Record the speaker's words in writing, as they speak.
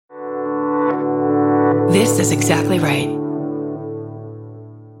This is exactly right.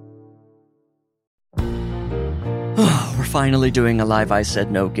 We're finally doing a live I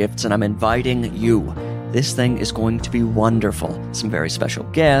Said No Gifts, and I'm inviting you. This thing is going to be wonderful. Some very special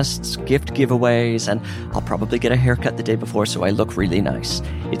guests, gift giveaways, and I'll probably get a haircut the day before so I look really nice.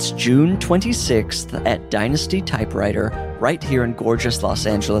 It's June 26th at Dynasty Typewriter, right here in gorgeous Los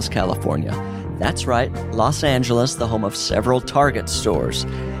Angeles, California. That's right, Los Angeles, the home of several Target stores.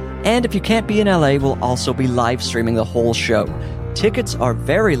 And if you can't be in LA, we'll also be live streaming the whole show. Tickets are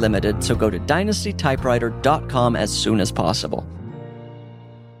very limited, so go to dynastytypewriter.com as soon as possible.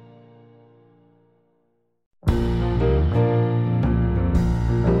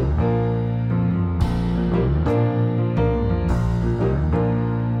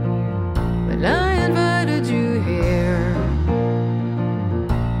 When I invited you here,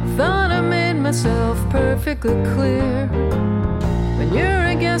 thought I made myself perfectly clear. When you're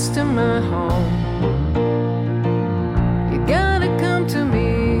a guest in my home, you gotta come to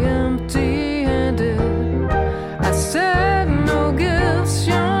me empty-handed. I said no gifts,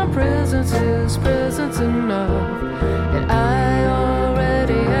 your presence is presence enough. And I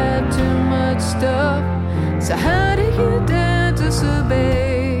already had too much stuff. So how do you dare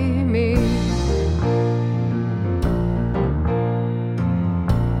disobey me?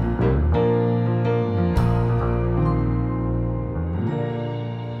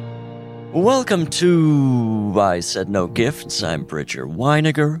 Welcome to I Said No Gifts. I'm Bridger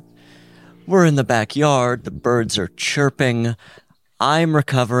Weiniger. We're in the backyard. The birds are chirping. I'm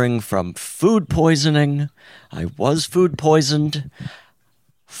recovering from food poisoning. I was food poisoned.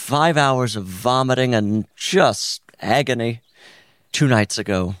 5 hours of vomiting and just agony 2 nights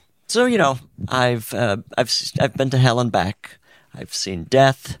ago. So, you know, I've been to hell and back. I've seen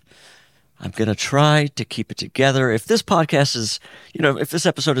death. I'm going to try to keep it together. If this podcast is, if this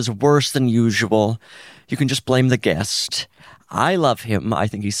episode is worse than usual, you can just blame the guest. I love him. I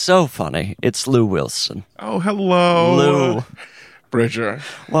think he's so funny. It's Lou Wilson. Oh, hello. Lou. Bridger.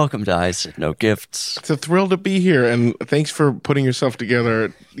 Welcome to I Said No Gifts. It's a thrill to be here, and thanks for putting yourself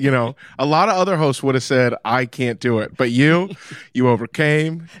together. A lot of other hosts would have said, I can't do it. But you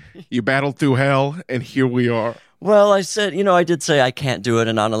overcame, you battled through hell, and here we are. Well, I said, I did say I can't do it,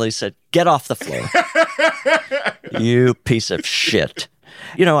 and Annalise said, get off the floor. You piece of shit.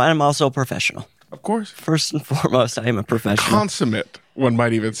 I'm also a professional. Of course. First and foremost, I am a professional. Consummate, one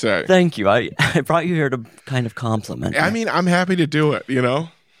might even say. Thank you. I brought you here to kind of compliment me. I mean, I'm happy to do it,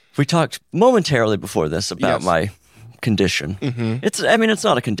 We talked momentarily before this about my condition. Mm-hmm. It's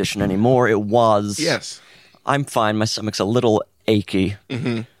not a condition anymore. It was. Yes. I'm fine. My stomach's a little achy.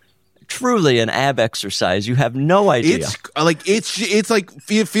 Mm-hmm. Truly an ab exercise. You have no idea. It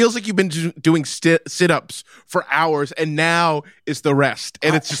feels like you've been doing sit-ups for hours, and now it's the rest,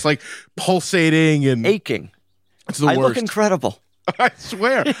 and it's just like pulsating and aching. It's the worst. I look incredible. I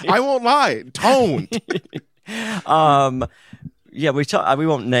swear. I won't lie. Toned. Yeah, we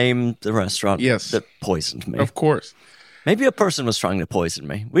won't name the restaurant that poisoned me. Of course. Maybe a person was trying to poison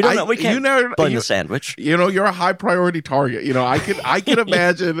me. We don't know. We can't blame the sandwich. You're a high priority target. I can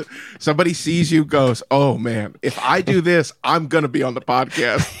imagine somebody sees you, goes, oh man, if I do this, I'm going to be on the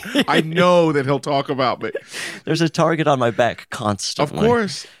podcast. I know that he'll talk about me. There's a target on my back constantly. Of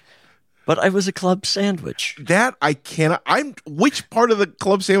course. But I was a club sandwich. That I cannot. Which part of the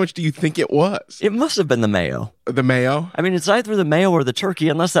club sandwich do you think it was? It must have been the mayo. The mayo? I mean, it's either the mayo or the turkey,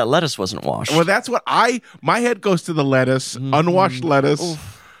 unless that lettuce wasn't washed. Well, that's what my head goes to the lettuce, unwashed lettuce.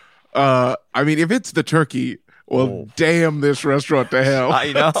 If it's the turkey, well, damn this restaurant to hell.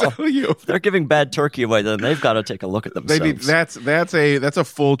 I know. I tell you. If they're giving bad turkey away, then they've got to take a look at themselves. That's a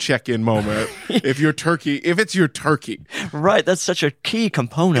full check-in moment. If it's your turkey. Right, that's such a key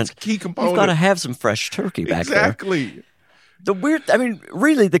component. It's a key component. You've got to have some fresh turkey back there. Exactly.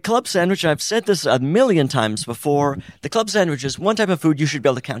 Really, the club sandwich, I've said this a million times before, the club sandwich is one type of food you should be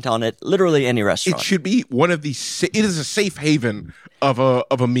able to count on at literally any restaurant. It should be it is a safe haven of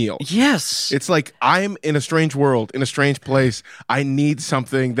a meal. Yes. It's like, I'm in a strange world, in a strange place. I need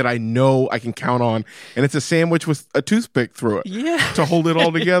something that I know I can count on. And it's a sandwich with a toothpick through it. Yeah. To hold it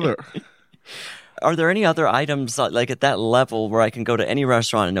all together. Are there any other items like at that level where I can go to any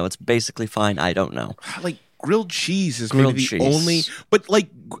restaurant and know it's basically fine? I don't know. Like grilled cheese is maybe the only, but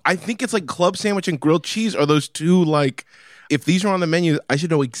I think it's like club sandwich and grilled cheese are those two, if these are on the menu, I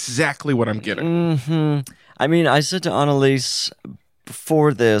should know exactly what I'm getting. Mm-hmm. I said to Annalise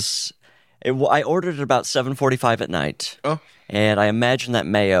before this, I ordered it about 7:45 at night. Oh. And I imagine that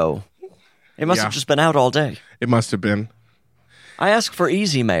mayo, it must have just been out all day. It must have been. I asked for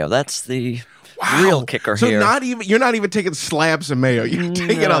easy mayo. That's the real kicker so here. You're not even taking slabs of mayo. You're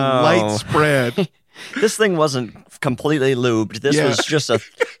taking a light spread. This thing wasn't completely lubed. This Yeah. was just a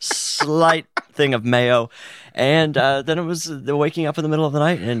slight thing of mayo. And then it was the waking up in the middle of the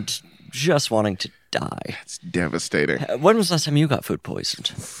night and just wanting to die. It's devastating. When was the last time you got food poisoned?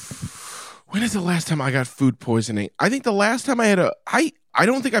 When is the last time I got food poisoning? I think the last time I had I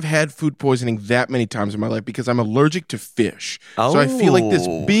don't think I've had food poisoning that many times in my life because I'm allergic to fish. So I feel like this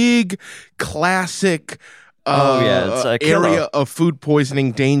big classic it's a killer. area of food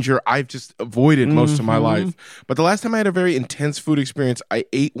poisoning danger I've just avoided most of my life. But the last time I had a very intense food experience, I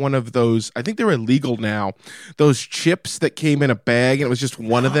ate one of those, I think they're illegal now, those chips that came in a bag and it was just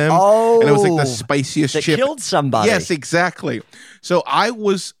one of them. And it was like the spiciest that chip. killed somebody. Yes, exactly. So I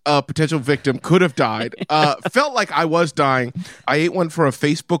was a potential victim, could have died, felt like I was dying. I ate one for a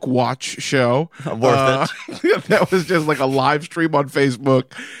Facebook watch show. Worth it. That was just like a live stream on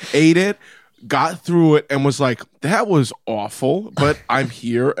Facebook. Ate it. Got through it and was like, that was awful, but I'm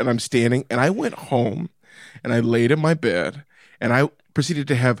here and I'm standing. And I went home and I laid in my bed and I proceeded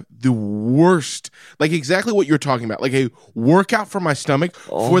to have the worst, like exactly what you're talking about, like a workout for my stomach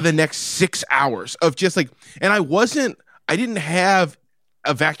for the next 6 hours of just like, and I didn't have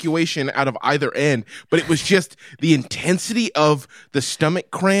evacuation out of either end, but it was just the intensity of the stomach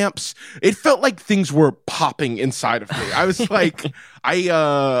cramps. It felt like things were popping inside of me. I was like,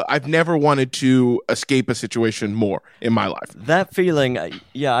 I've never wanted to escape a situation more in my life. That feeling, and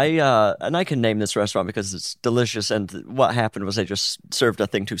I can name this restaurant because it's delicious. And what happened was they just served a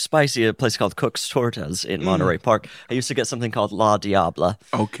thing too spicy. A place called Cook's Tortas in Monterey Park. I used to get something called La Diabla.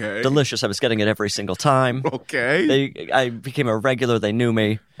 Okay, delicious. I was getting it every single time. Okay, I became a regular. They knew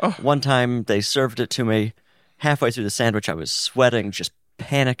me. One time they served it to me. Halfway through the sandwich, I was sweating, just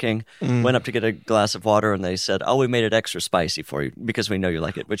panicking. Went up to get a glass of water, and they said, "Oh, we made it extra spicy for you because we know you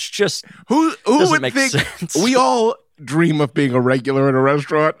like it." Which just who doesn't would make think? sense. We all dream of being a regular in a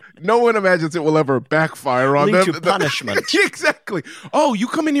restaurant. No one imagines it will ever backfire on Lead them. to punishment. Exactly. Oh, you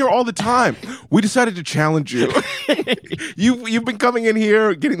come in here all the time. We decided to challenge you. You've been coming in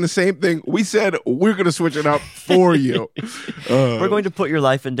here getting the same thing. We said we're going to switch it up for you. We're going to put your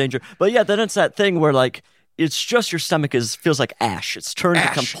life in danger. But yeah, then it's that thing where like it's just your stomach feels like ash. It's turned to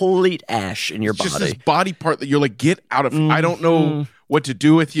complete ash in your body. Just this body part that you're like, get out of. I don't know what to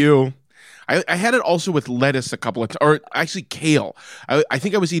do with you. I had it also with lettuce a couple of times, or actually kale. I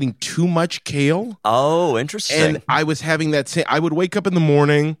think I was eating too much kale. Oh, interesting. And I was having that same, I would wake up in the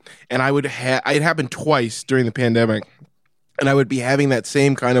morning and it happened twice during the pandemic. And I would be having that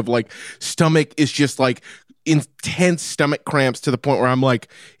same kind of like stomach is just like intense stomach cramps to the point where I'm like,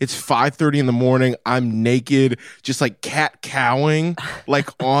 it's 5:30 in the morning. I'm naked, just like cat cowing, like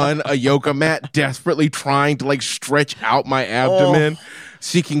on a yoga mat, desperately trying to like stretch out my abdomen.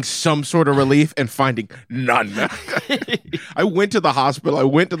 Seeking some sort of relief and finding none. I went to the hospital.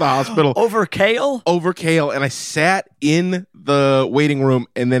 Over kale? Over kale. And I sat in the waiting room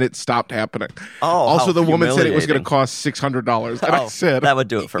and then it stopped happening. Oh, also, the woman said it was going to humiliating. cost $600. And I said, that would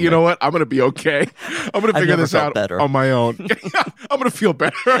do it for me. You know what? I'm going to be okay. I'm going to figure never this felt out better. on my own. I'm going to feel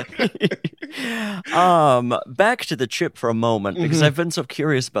better. Back to the chip for a moment because I've been so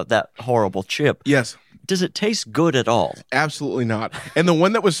curious about that horrible chip. Yes. Does it taste good at all? Absolutely not. And the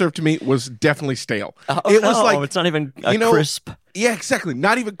one that was served to me was definitely stale. It was like it's not even crisp. Yeah, exactly.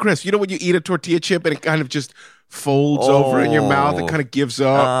 Not even crisp. You know when you eat a tortilla chip and it kind of just folds over in your mouth, it kind of gives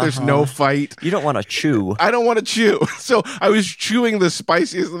up. There's no fight. You don't want to chew. I don't want to chew. So I was chewing the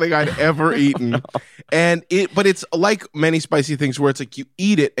spiciest thing I'd ever eaten. But it's like many spicy things where it's like you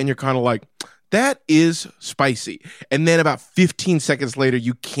eat it and you're kind of like, that is spicy. And then about 15 seconds later,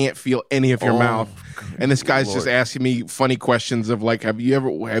 you can't feel any of your mouth. And this guy's just asking me funny questions of like, have you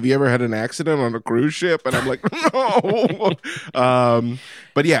ever had an accident on a cruise ship? And I'm like, no.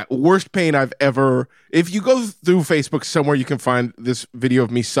 But yeah, worst pain I've ever. If you go through Facebook somewhere, you can find this video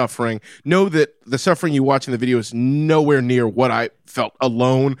of me suffering. Know that the suffering you watch in the video is nowhere near what I felt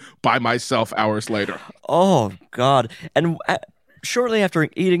alone by myself hours later. Oh God! And shortly after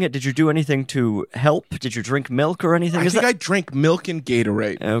eating it, did you do anything to help? Did you drink milk or anything? I drank milk and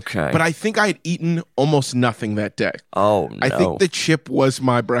Gatorade. Okay. But I think I had eaten almost nothing that day. Oh, no. I think the chip was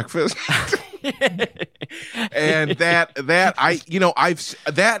my breakfast. And that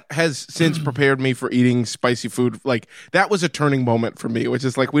has since prepared me for eating spicy food. Like that was a turning moment for me, which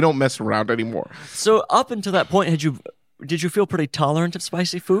is like we don't mess around anymore. So up until that point, did you feel pretty tolerant of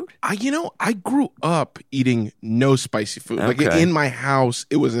spicy food? I grew up eating no spicy food. Okay. Like in my house,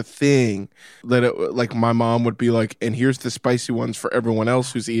 it was a thing that like my mom would be like, and here's the spicy ones for everyone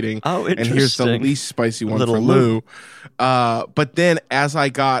else who's eating. Oh, and here's the interesting. least spicy one Little for Lou. But then as I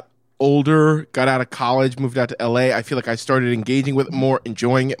got older, got out of college, moved out to LA, I feel like I started engaging with it more,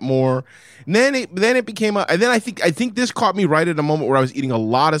 enjoying it more. And then it became and then I think this caught me right at a moment where I was eating a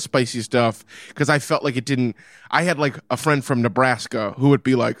lot of spicy stuff because I felt like it didn't. I had like a friend from Nebraska who would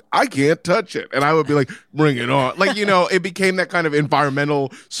be like, I can't touch it. And I would be like, bring it on. Like, it became that kind of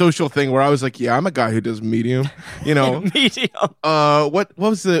environmental social thing where I was like, yeah, I'm a guy who does medium, Medium.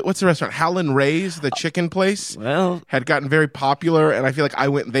 What's the restaurant? Howlin' Ray's, the chicken place. Well, had gotten very popular, and I feel like I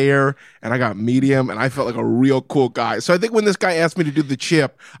went there and I got medium and I felt like a real cool guy. So I think when this guy asked me to do the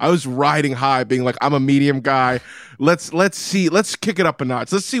chip, I was riding high being like, I'm a medium guy. Let's kick it up a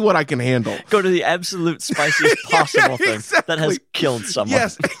notch. Let's see what I can handle. go to the absolute spiciest possible thing exactly. that has killed someone.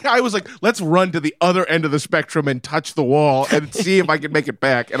 Yes. I was like, let's run to the other end of the spectrum and touch the wall and see if I can make it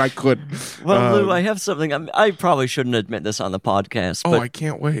back. And I couldn't. Well, Lou, I have something. I probably shouldn't admit this on the podcast. Oh, but, I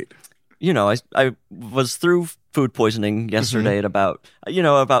can't wait. I was through food poisoning yesterday at about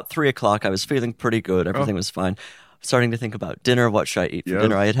 3:00. I was feeling pretty good. Everything was fine. Starting to think about dinner. What should I eat for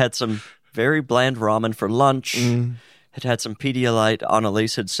dinner? I had some very bland ramen for lunch. Had some Pedialyte.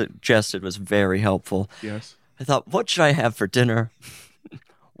 Annalise had suggested was very helpful. Yes. I thought, what should I have for dinner?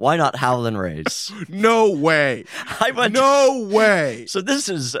 Why not Howlin' Ray's? No way. No way. So this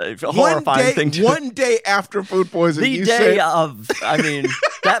is a horrifying thing to One day after food poisoning.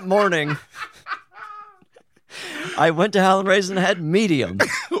 That morning, I went to Howlin' Ray's and had medium.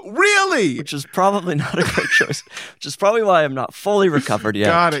 Really? Which is probably not a great choice. Which is probably why I'm not fully recovered yet.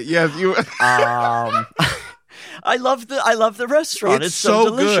 Got it. Yes, you. I love the restaurant. It's so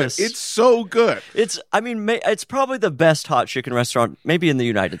delicious. Good. It's so good. It's probably the best hot chicken restaurant maybe in the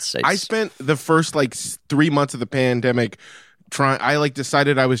United States. I spent the first 3 months of the pandemic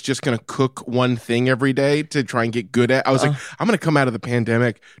decided I was just going to cook one thing every day to try and get good at. I was like, I'm going to come out of the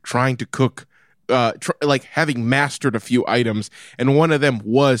pandemic trying to cook having mastered a few items, and one of them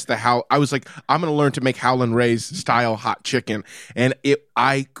was I was like, I'm going to learn to make Howlin' Ray's style hot chicken, and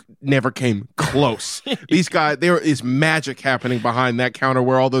I never came close. These guys, there is magic happening behind that counter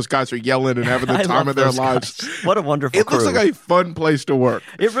where all those guys are yelling and having the time of their lives. Guys. What a wonderful It looks like a fun place to work.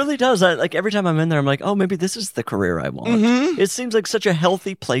 It really does. Every time I'm in there, I'm like, oh, maybe this is the career I want. It seems like such a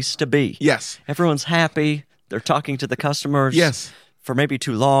healthy place to be. Yes. Everyone's happy. They're talking to the customers. Yes. For maybe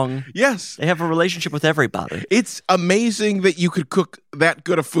too long. Yes. They have a relationship with everybody. It's amazing that you could cook that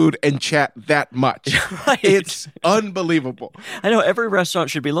good of food and chat that much. Right. It's unbelievable. I know every restaurant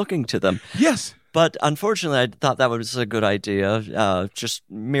should be looking to them. Yes. But unfortunately, I thought that was a good idea. Just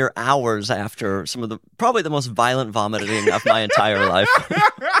mere hours after probably the most violent vomiting of my entire life.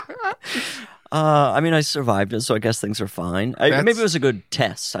 I survived it, so I guess things are fine. Maybe it was a good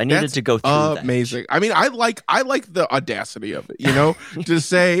test. I needed to go through that. Amazing. I like the audacity of it,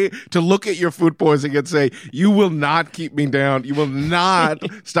 to look at your food poisoning and say, you will not keep me down. You will not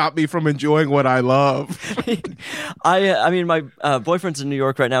stop me from enjoying what I love. My boyfriend's in New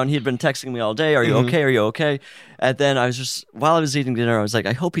York right now, and he had been texting me all day. Are you okay? Are you okay? And then while I was eating dinner, I was like,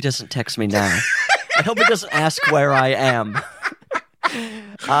 I hope he doesn't text me now. I hope he doesn't ask where I am.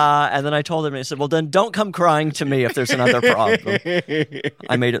 And then I told him, and he said, well, then don't come crying to me if there's another problem.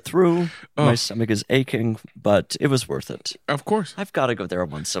 I made it through. My stomach is aching, but it was worth it. Of course. I've got to go there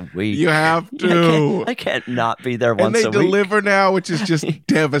once a week. You have to. I can't not be there once a week. And they deliver now, which is just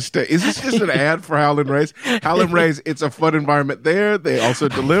devastating. Is this just an ad for Howlin' Ray's? Howlin' Ray's, it's a fun environment there. They also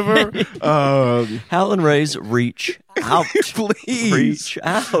deliver. Howlin' Ray's, reach out. Please. Reach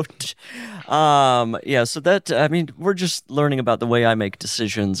out. So that, we're just learning about the way I make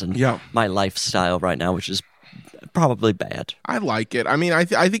decisions and my lifestyle right now, which is probably bad. I like it. I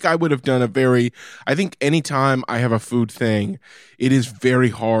think I would have done I think anytime I have a food thing, it is very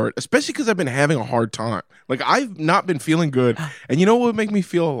hard, especially because I've been having a hard time. I've not been feeling good. And you know what would make me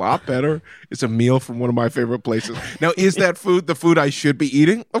feel a lot better? It's a meal from one of my favorite places. Now, is that food the food I should be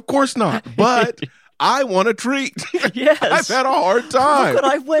eating? Of course not. But I want a treat. Yes. I've had a hard time. Look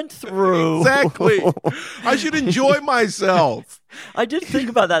what I went through. Exactly. I should enjoy myself. I did think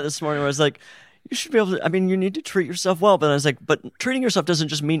about that this morning where I was like, you should be able to, you need to treat yourself well. But I was like, but treating yourself doesn't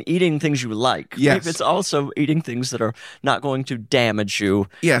just mean eating things you like. Yes. Maybe it's also eating things that are not going to damage you.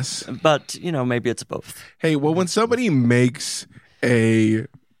 Yes. But, maybe it's both. Hey, well, when somebody makes a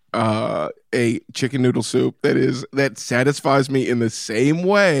chicken noodle soup that satisfies me in the same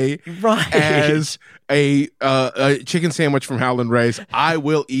way as a chicken sandwich from Howlin' Ray's, I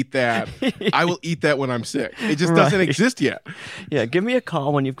will eat that. I will eat that when I'm sick. It just doesn't exist yet. Yeah, give me a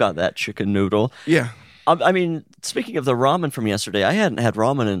call when you've got that chicken noodle. Yeah. Speaking of the ramen from yesterday, I hadn't had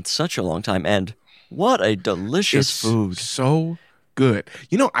ramen in such a long time, and what a delicious food. So good.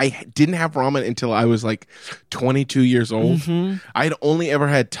 You know, I didn't have ramen until I was like 22 years old. I had only ever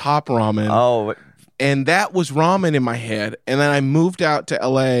had Top Ramen. Oh, And that was ramen in my head. And then I moved out to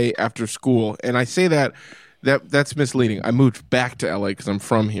LA after school. And I say that's misleading. I moved back to LA because I'm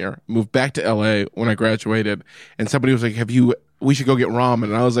from here. Moved back to LA when I graduated. And somebody was like, we should go get ramen.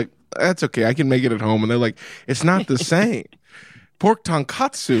 And I was like, that's okay. I can make it at home. And they're like, it's not the same. Pork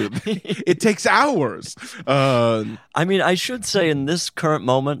tonkatsu. It takes hours. I mean, I should say in this current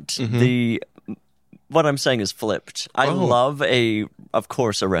moment, what I'm saying is flipped. I love of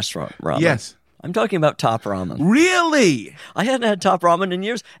course, a restaurant ramen. Yes. I'm talking about Top Ramen. Really? I hadn't had Top Ramen in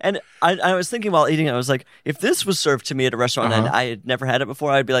years. And I was thinking while eating it, I was like, if this was served to me at a restaurant and I had never had it before,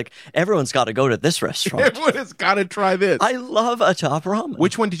 I'd be like, everyone's got to go to this restaurant. Everyone has got to try this. I love a Top Ramen.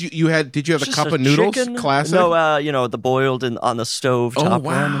 Which one did you have? Did you have the Just cup a of noodles? chicken? Classic? No, the boiled on the stove Top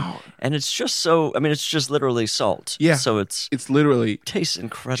wow. Ramen. And it's just it's just literally salt. Yeah. So it's literally tastes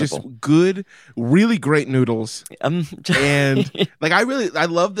incredible. just good, really great noodles. And like I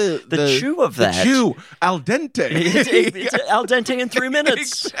love the chew of that. The chew al dente. It's al dente in 3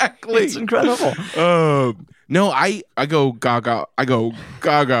 minutes. Exactly. It's incredible. No, I go gaga. I go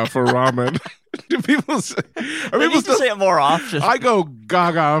gaga for ramen. Do people say? They need to say it more often. I go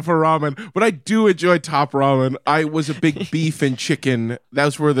gaga for ramen, but I do enjoy Top Ramen. I was a big beef and chicken.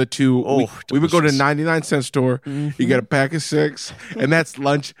 Those were the two. We would go to a 99-cent store. You get a pack of 6, and that's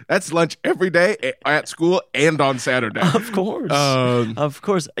lunch. That's lunch every day at school and on Saturday. Of course. Of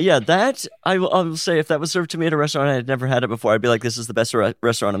course. Yeah, that I will say if that was served to me at a restaurant and I had never had it before, I'd be like, this is the best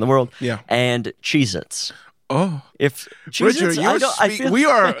restaurant in the world. Yeah. And Cheez-Its. Oh, if Richard, Cheez-Its, we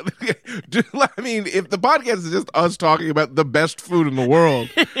are. I mean, if the podcast is just us talking about the best food in the world,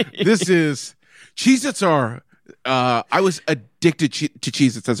 this is Cheez-Its are. I was addicted to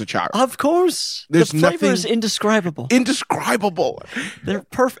Cheez-Its as a child. Of course, There's the flavor nothing is indescribable. They're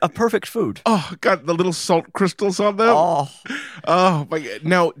a perfect food. Oh, got the little salt crystals on them. Oh my God.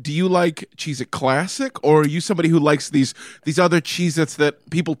 Now, do you like Cheez-It Classic, or are you somebody who likes these other Cheez-Its that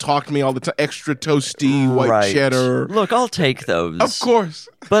people talk to me all the time? Extra toasty, white cheddar. Look, I'll take those. Of course.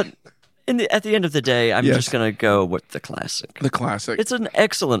 But at the end of the day, I'm just going to go with the classic. The classic. It's an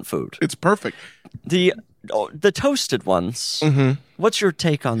excellent food. It's perfect. The toasted ones. What's your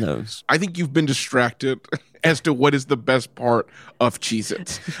take on those? I think you've been distracted as to what is the best part of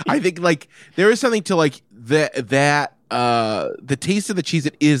Cheez-Its. I think like there is something to like the taste of the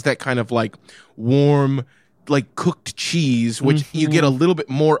Cheez-It is that kind of like warm, like cooked cheese, which you get a little bit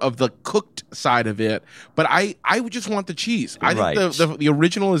more of the cooked side of it. But I would just want the cheese. I think the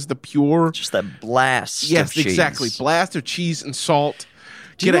original is the pure, just that blast. Yes, of cheese. Exactly. Blast of cheese and salt.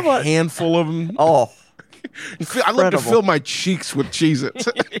 Get a handful of them. Oh, I love to fill my cheeks with Cheez-Its.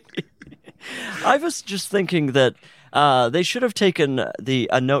 I was just thinking that they should have taken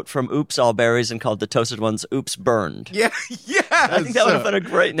a note from Oops All Berries and called the toasted ones Oops Burned. Yeah, yes. I think that would have been a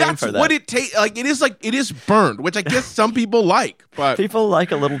great name for that. That's what it tastes like. It is burned, which I guess some people like. But people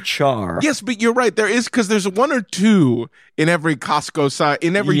like a little char. Yes, but you're right. There is, because there's 1 or 2 in every Costco size,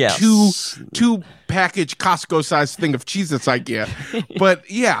 in every two package Costco size thing of Cheez-Its I get. But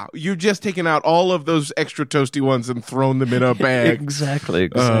yeah, you're just taking out all of those extra toasty ones and throwing them in a bag. Exactly.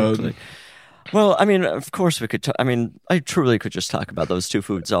 Well, I mean, of course we could. I truly could just talk about those two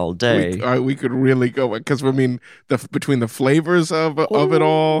foods all day. We could really go, because I mean, between the flavors of it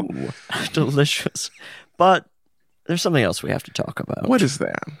all, delicious. But there's something else we have to talk about. What is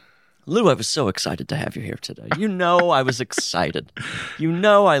that? Lou, I was so excited to have you here today. You know, I was excited. You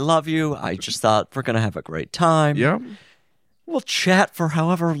know, I love you. I just thought we're gonna have a great time. Yeah. We'll chat for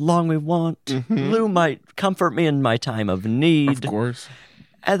however long we want. Lou might comfort me in my time of need. Of course.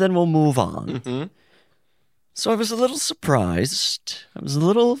 And then we'll move on. So I was a little surprised. I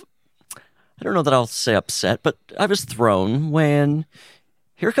don't know that I'll say upset, but I was thrown when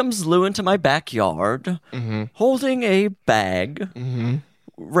here comes Lou into my backyard holding a bag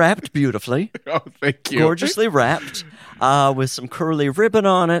wrapped beautifully. Oh, thank you. Gorgeously wrapped with some curly ribbon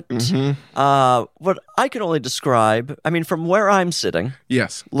on it. What I can only describe, from where I'm sitting,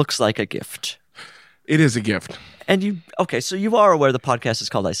 yes, looks like a gift. It is a gift. And so you are aware the podcast is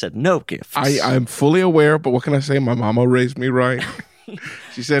called I Said No Gifts. I'm fully aware, but what can I say? My mama raised me right.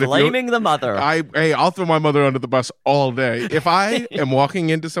 She said, Blaming the mother. I'll throw my mother under the bus all day. If I am walking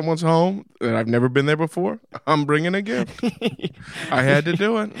into someone's home and I've never been there before, I'm bringing a gift. I had to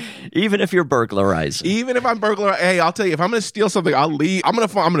do it. Even if you're burglarizing. Even if I'm burglarizing, hey, I'll tell you, if I'm going to steal something, I'll leave. I'm going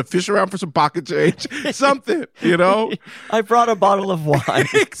to fish around for some pocket change, something, you know? I brought a bottle of wine.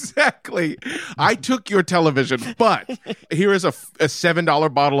 Exactly. I took your television, but here is a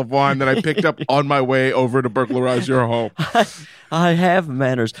 $7 bottle of wine that I picked up on my way over to burglarize your home. I have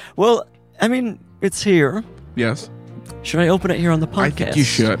manners. Well, I mean, it's here. Yes. Should I open it here on the podcast? I think you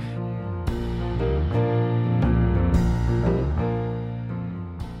should.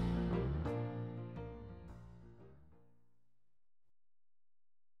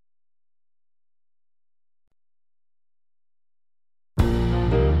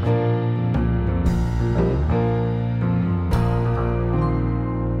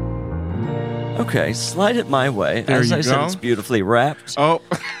 Okay, slide it my way. There As you I said, go. it's beautifully wrapped. Oh,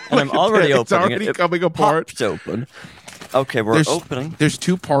 And I'm already it's opening already it. coming apart. Popped open. Okay, we're opening. There's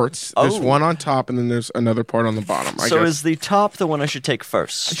two parts. There's Oh. one on top, and then there's another part on the bottom. I So guess. is the top the one I should take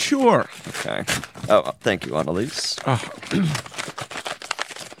first? Sure. Okay. Oh, thank you, Annalise. Oh,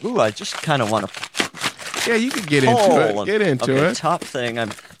 Ooh, I just kind of want to yeah, you can get into pull. it. Get into Okay, it. top thing.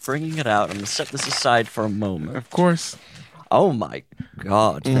 I'm bringing it out. I'm going to set this aside for a moment. Of course, Oh, my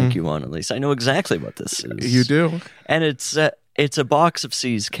God. Thank you, Annalise. I know exactly what this is. you do. And it's a box of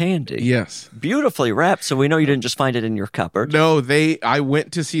C's candy. Yes. Beautifully wrapped, so we know you didn't just find it in your cupboard. No, I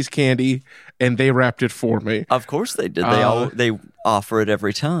went to C's Candy, and they wrapped it for me. Of course they did. They offer it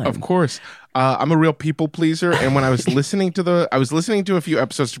every time. Of course. I'm a real people pleaser, and when I was listening to a few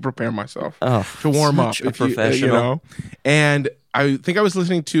episodes to prepare myself, to warm up, such a professional. And I think I was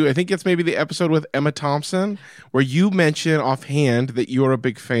listening to, I think it's maybe the episode with Emma Thompson, where you mention offhand that you're a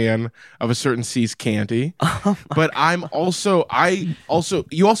big fan of a certain C's candy. But you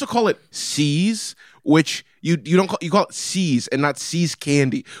also call it C's, which you call it C's and not C's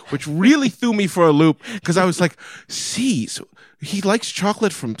candy, which really threw me for a loop because I was like, C's? He likes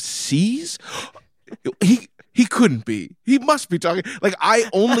chocolate from C's? He couldn't be. He must be talking. Like, I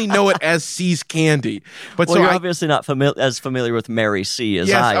only know it as C's candy. But Well, so you're obviously not as familiar with Mary C as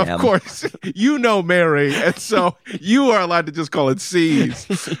I am. Yes, of course. You know Mary, and so you are allowed to just call it C's.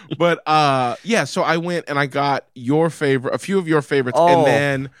 But so I went and I got a few of your favorites, and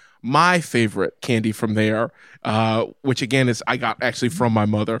then my favorite candy from there, which again is I got actually from my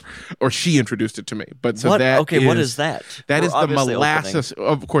mother, or she introduced it to me. But so what is that? That We're is the obviously molasses.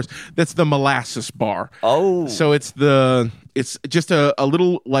 Of course, that's the molasses bar. Oh, So it's just a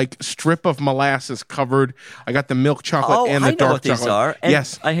little like strip of molasses covered. I got the milk chocolate and the I know dark what these chocolate. are. And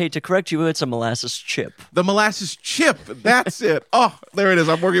Yes, I hate to correct you, it's a molasses chip. the molasses chip. That's it. Oh, there it is.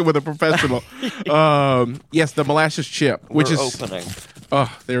 I'm working with a professional. Yes, the molasses chip, which We're is opening.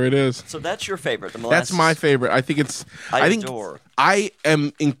 oh, there it is. So that's your favorite, the molasses. That's my favorite. I think it's. I think adore. I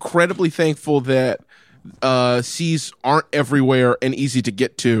am incredibly thankful that C's aren't everywhere and easy to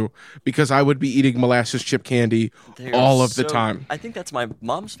get to, because I would be eating molasses chip candy They're all of the so- time. I think that's my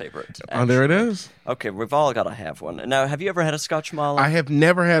mom's favorite. Oh, there it is. Okay, we've all got to have one. Now, have you ever had a Scotch mallow? I have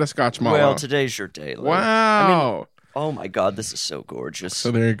never had a Scotch mallow. Well, today's your day, Lou. Wow. Oh my God, this is so gorgeous. So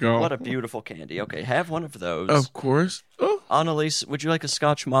there you go. What a beautiful candy. Okay, have one of those. Of course. Oh. Annalise, would you like a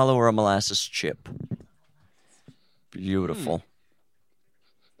Scotch mallow or a molasses chip? Beautiful.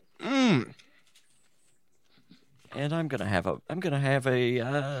 And I'm gonna have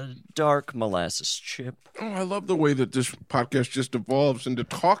a dark molasses chip. Oh, I love the way that this podcast just evolves into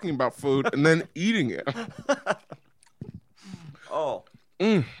talking about food and then eating it. Oh,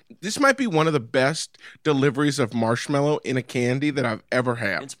 This might be one of the best deliveries of marshmallow in a candy that I've ever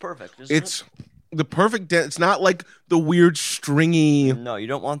had. it's perfect, isn't It's the perfect. It's not like the weird stringy. it? No, you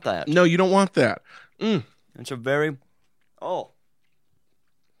don't want that. No, you don't want that. It's a very. Oh,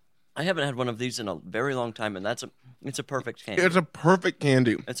 I haven't had one of these in a very long time, and it's a perfect candy. It's a perfect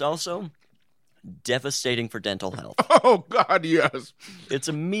candy. It's also devastating for dental health. Oh God, yes. It's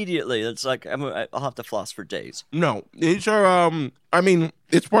immediately. It's like I'll have to floss for days. No, these are. I mean,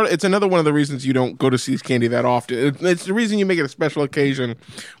 it's another one of the reasons you don't go to C's Candy that often. It's the reason you make it a special occasion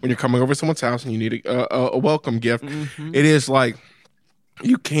when you're coming over to someone's house and you need a welcome gift. Mm-hmm. It is like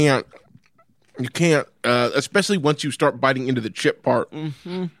you can't, especially once you start biting into the chip part.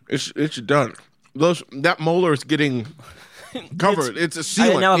 Mm-hmm. It's done. That molar is getting covered. It's a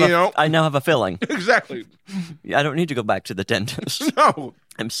sealant. I now have a filling. Exactly. I don't need to go back to the dentist. No.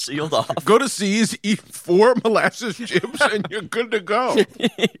 I'm sealed off. Go to C's, eat 4 molasses chips, and you're good to go.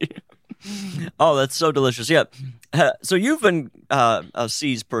 Oh, that's so delicious. Yeah. So you've been a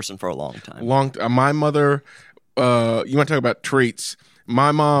C's person for a long time. My mother you want to talk about treats?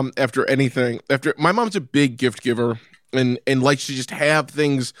 My mom, my mom's a big gift giver. And likes to just have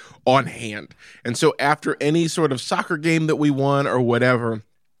things on hand. And so after any sort of soccer game that we won or whatever,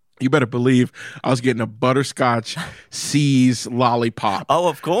 you better believe I was getting a butterscotch C's lollipop. Oh,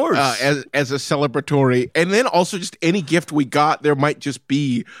 of course. As a celebratory. And then also just any gift we got, there might just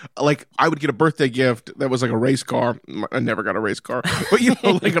be, like, I would get a birthday gift that was like a race car. I never got a race car. But,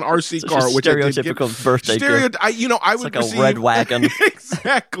 like an RC car. Which stereotypical birthday gift. I would like receive a red wagon.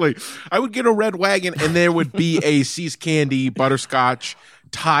 Exactly. I would get a red wagon and there would be a C's candy butterscotch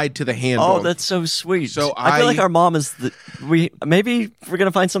tied to the handle. Oh, that's so sweet. So I feel like our mom is maybe we're gonna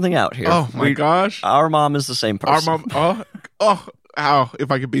find something out here. Oh my gosh. Our mom is the same person. Our mom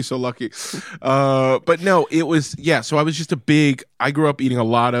if I could be so lucky. But no, it was so I was just I grew up eating a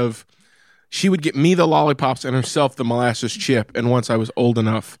lot of she would get me the lollipops and herself the molasses chip, and once I was old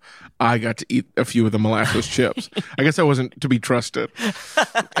enough, I got to eat a few of the molasses chips. I guess I wasn't to be trusted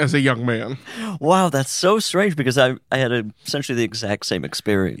as a young man. Wow, that's so strange because I had essentially the exact same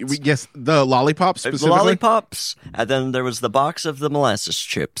experience. Yes, the lollipops specifically? The lollipops, and then there was the box of the molasses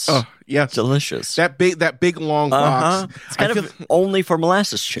chips. Oh, yes. Delicious. That big long box. It's kind of only for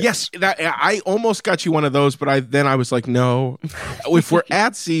molasses chips. Yes, I almost got you one of those, but I was like, no. If we're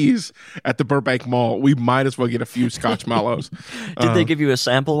at C's at the Burbank Mall, we might as well get a few Scotch Mallows. Did they give you a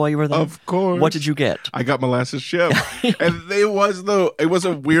sample while you were there? Of course. What did you get? I got molasses chip. And it was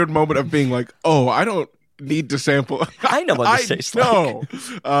a weird moment of being like, oh, I don't need to sample. I know what this tastes like.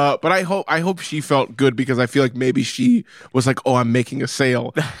 But I hope she felt good because I feel like maybe she was like, oh, I'm making a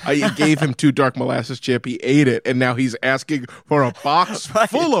sale. I gave him 2 dark molasses chip. He ate it. And now he's asking for a box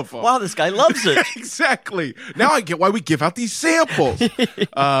full of them. Wow, this guy loves it. Exactly. Now I get why we give out these samples.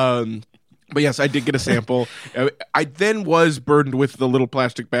 But yes, I did get a sample. I then was burdened with the little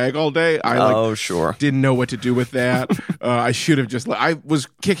plastic bag all day. Sure. Didn't know what to do with that. I should have just. I was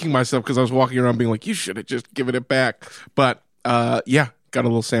kicking myself because I was walking around being like, "You should have just given it back." But got a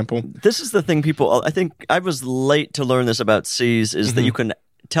little sample. This is the thing, people. I think I was late to learn this about C's. Is that you can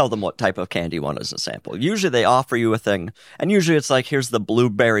tell them what type of candy you want as a sample. Usually they offer you a thing, and usually it's like, "Here's the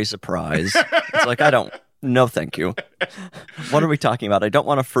blueberry surprise." It's like, I don't. No, thank you. What are we talking about? I don't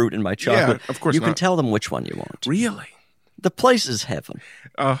want a fruit in my chocolate. Yeah, of course you not. can tell them which one you want. Really? The place is heaven.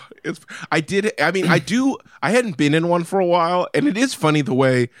 I hadn't been in one for a while, and it is funny the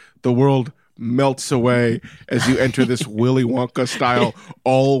way the world melts away as you enter this Willy Wonka style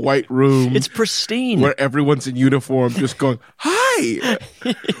all white room. It's pristine, where everyone's in uniform, just going, "Hi,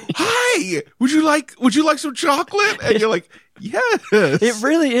 hi, would you like some chocolate?" And you're like, "Yes." It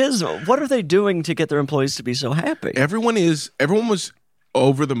really is. What are they doing to get their employees to be so happy? Everyone was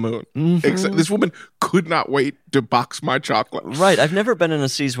over the moon. Except this woman could not wait to box my chocolate. Right. I've never been in a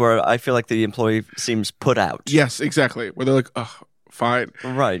C's where I feel like the employee seems put out. Yes, exactly. Where they're like, "Oh, fine."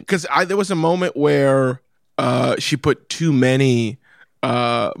 Right. Because there was a moment where she put too many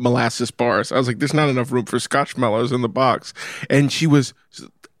molasses bars. I was like, "There's not enough room for Scotch Mellows in the box," and she was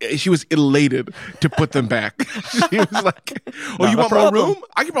elated to put them back. She was like, "Oh, you want more room?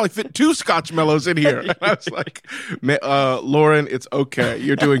 I could probably fit 2 Scotch Mellows in here." And I was like, "Lauren, it's okay.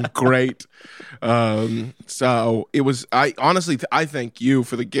 You're doing great." So it was. I thank you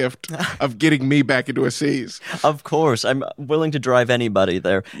for the gift of getting me back into a C's. Of course, I'm willing to drive anybody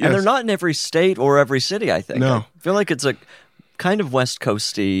there, Yes. and they're not in every state or every city. I think. No. I feel like it's a kind of West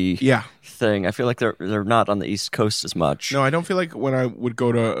Coasty thing. I feel like they're not on the East Coast as much. No, I don't feel like when I would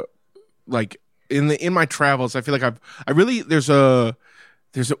go to like in my travels, I feel like there's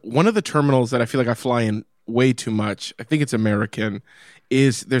one of the terminals that I feel like I fly in way too much. I think it's American.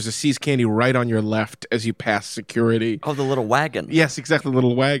 There's a C's candy right on your left as you pass security. Oh, the little wagon. Yes, exactly, the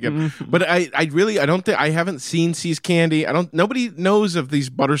little wagon. But I haven't seen C's candy. Nobody knows of these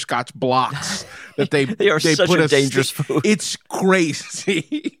butterscotch blocks that they are such put a dangerous food. It's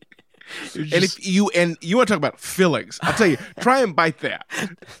crazy. And if you want to talk about fillings, I'll tell you, try and bite that.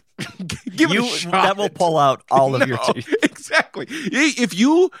 Give it a shot. That will pull out all of your teeth. Exactly. If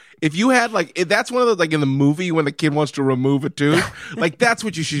you had that's one of those, like in the movie when the kid wants to remove a tooth, like that's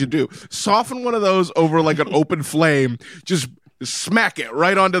what you should do. Soften one of those over like an open flame, just smack it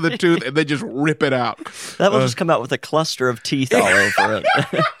right onto the tooth and then just rip it out. That will just come out with a cluster of teeth all over it.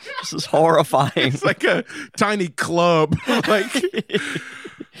 This is horrifying. It's like a tiny club.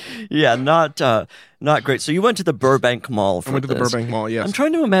 Yeah, not great. So you went to the Burbank Mall for I went to the Burbank Mall, yes. I'm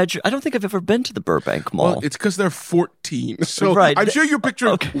trying to imagine. I don't think I've ever been to the Burbank Mall. Well, it's because they're 14. So right. I'm sure you're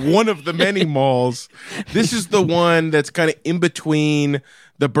picturing one of the many malls. This is the one that's kind of in between.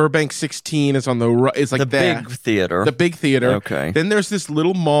 The Burbank 16 is on the right. It's like the big theater. The big theater. Okay. Then there's this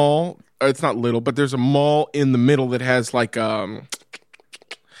little mall it's not little, but there's a mall in the middle that has like a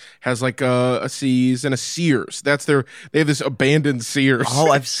C's and a Sears. They have this abandoned Sears.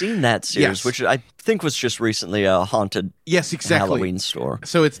 Oh, I've seen that Sears, Yes. which I think was just recently a haunted Yes, exactly. Halloween store.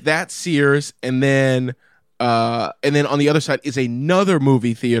 So it's that Sears, and then on the other side is another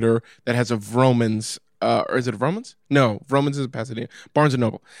movie theater that has a Vroman's. Or is it a Vroman's? No, Vroman's is in Pasadena. Barnes and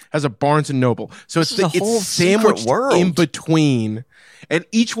Noble has a Barnes and Noble. So This is a whole it's secret sandwiched world. in between, and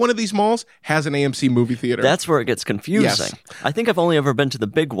each one of these malls has an AMC movie theater. That's where it gets confusing. Yes. I think I've only ever been to the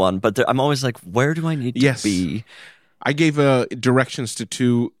big one, but I'm always like, where do I need to Yes. be? I gave directions to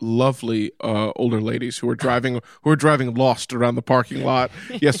two lovely older ladies who were driving lost around the parking lot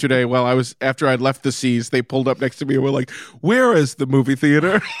yesterday. After I'd left the C's, they pulled up next to me and were like, "Where is the movie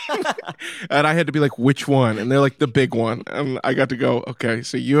theater?" And I had to be like, "Which one?" And they're like, "The big one." And I got to go, "Okay,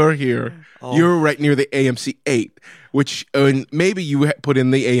 so you're here. You're right near the AMC 8, which maybe you put in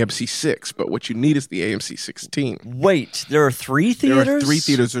the AMC 6, but what you need is the AMC 16." Wait, there are 3 theaters? There are 3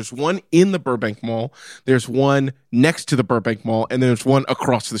 theaters. There's one in the Burbank Mall. There's one next to the Burbank Mall, and there's one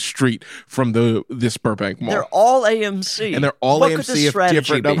across the street from this Burbank Mall. They're all AMC. And they're all what AMC could the of strategy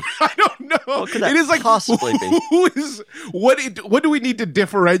different be? numbers. I don't know. What could that it is like possibly be? What do we need to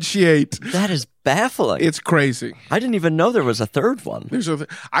differentiate? That is baffling. It's crazy. I didn't even know there was a third one.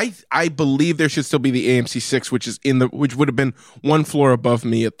 I believe there should still be the AMC 6, which would have been one floor above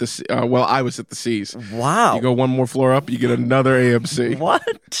me at the I was at the C's. Wow. You go one more floor up, you get another AMC.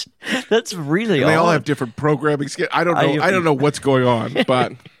 What? That's really And they all odd. have different programming. I don't know. I don't know what's going on,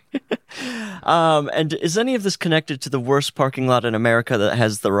 but And is any of this connected to the worst parking lot in America that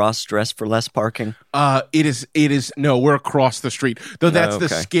has the Ross Dress for Less parking? it is. No, we're across the street. Though that's the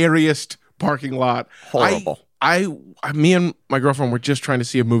Okay. scariest parking lot. Horrible. Me and my girlfriend were just trying to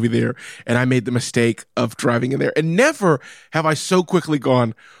see a movie there, and I made the mistake of driving in there. And never have I so quickly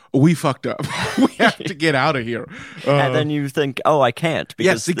gone, "We fucked up. We have to get out of here." And then you think, oh, I can't.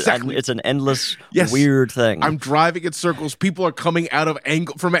 Because Yes, exactly. It's an endless, Yes. weird thing. I'm driving in circles. People are coming out of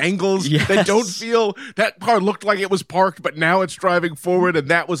from angles Yes. that don't feel. That car looked like it was parked, but now it's driving forward, and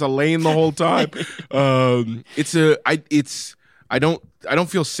that was a lane the whole time. I don't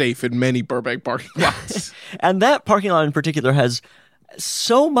feel safe in many Burbank parking lots. And that parking lot in particular has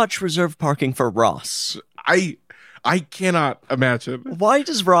so much reserved parking for Ross. I cannot imagine. Why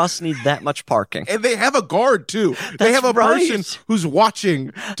does Ross need that much parking? And they have a guard too. They That's have a right. person who's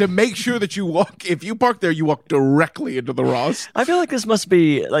watching to make sure that you walk. If you park there, you walk directly into the Ross. I feel like this must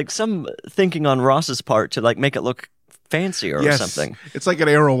be like some thinking on Ross's part to like make it look fancier or something. It's like an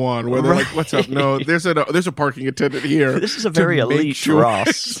Erewhon where they're Right. like, "What's up? No, there's a parking attendant here." This is a to very make elite Ross.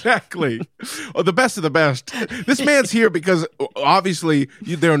 Exactly. Oh, the best of the best. This man's here because obviously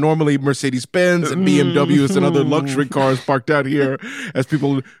there are normally Mercedes-Benz and BMWs and other luxury cars parked out here as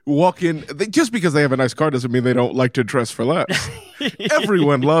people walk in. Just because they have a nice car doesn't mean they don't like to dress for less.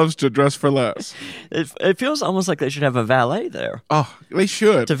 Everyone loves to dress for less. It feels almost like they should have a valet there. Oh, they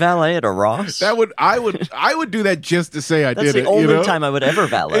should. To valet at a Ross? I would do that just to say I That's did the it. only you know? time I would ever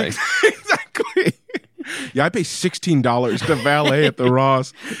valet. Exactly. Yeah, I pay $16 to valet at the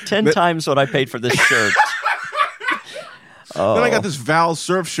Ross. 10 times what I paid for this shirt. Then I got this Val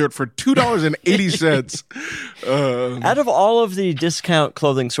Surf shirt for $2.80. Out of all of the discount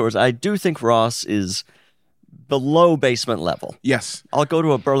clothing stores, I do think Ross is below basement level. Yes. I'll go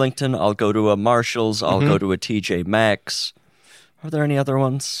to a Burlington. I'll go to a Marshall's. I'll Mm-hmm. go to a TJ Maxx. Are there any other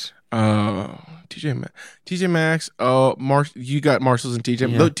ones? TJ Maxx. You got Marshalls and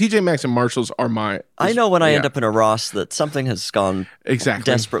TJ. Yeah. Though TJ Maxx and Marshalls are I know when I end yeah. up in a Ross that something has gone Exactly.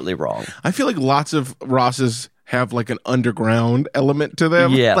 desperately wrong. I feel like lots of Rosses have like an underground element to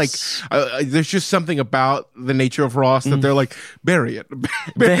them. Yes. Like there's just something about the nature of Ross that they're like, bury it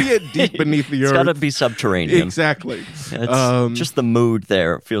deep beneath the It's earth. got to be subterranean. Exactly. It's just the mood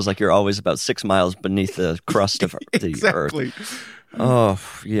there. It feels like you're always about 6 miles beneath the crust of the Exactly. earth. Oh,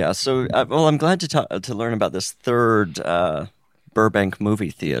 yeah. So, I'm glad to learn about this third Burbank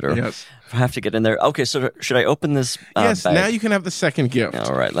movie theater. Yes. I have to get in there. Okay, so should I open this Yes. bag? Now you can have the second gift.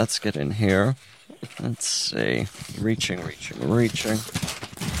 All right, let's get in here. Let's see. Reaching.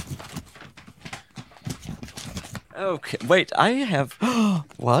 Okay, wait, I have...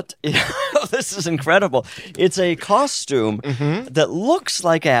 What? This is incredible. It's a costume that looks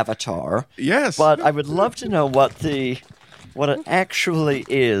like Avatar, Yes. but I would love to know what it actually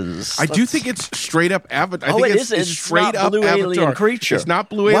is. I do think it's straight up Avatar. I Oh, think it it's is. It's straight not up Blue Avatar. Alien Creature. It's not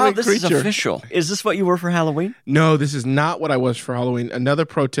Blue wow, Alien this Creature. is official. Is this what you were for Halloween? No, this is not what I was for Halloween. Another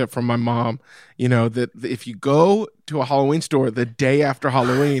pro tip from my mom, that if you go to a Halloween store the day after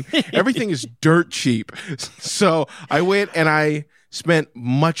Halloween, everything is dirt cheap. So I went and I spent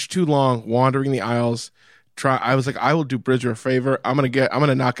much too long wandering the aisles. I was like, I will do Bridger a favor. I'm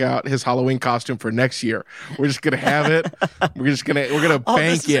gonna knock out his Halloween costume for next year. We're just gonna have it. We're gonna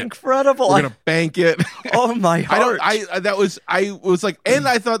bank this is it. Incredible. We're gonna bank it. Oh my heart. I was like, and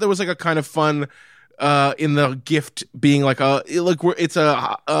I thought there was like a kind of fun in the gift being like it's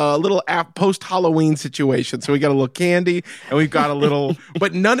a little post Halloween situation. So we got a little candy and we've got a little,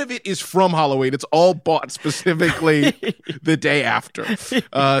 but none of it is from Halloween. It's all bought specifically the day after.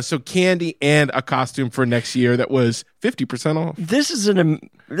 So candy and a costume for next year that was 50% off. This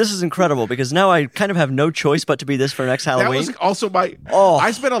is incredible because now I kind of have no choice but to be this for next Halloween. That was also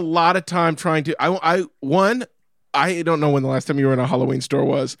I spent a lot of time trying to. I don't know when the last time you were in a Halloween store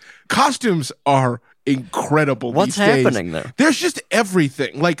was. Costumes are incredible. What's these days. happening there? There's just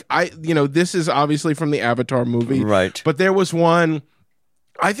everything. Like this is obviously from the Avatar movie, right? But there was one.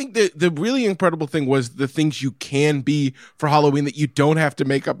 I think the really incredible thing was the things you can be for Halloween that you don't have to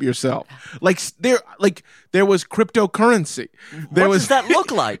make up yourself. There was cryptocurrency. What does that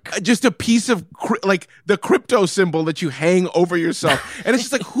look like? Just a piece of like the crypto symbol that you hang over yourself, and it's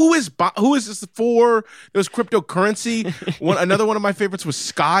just like who is this for? There was cryptocurrency. Another one of my favorites was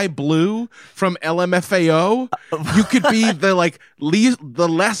Sky Blue from LMFAO. You could be the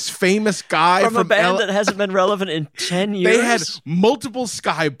less famous guy from a band that hasn't been relevant in 10 years. They had multiple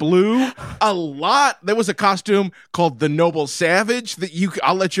Sky Blue, a lot. There was a costume called the Noble Savage that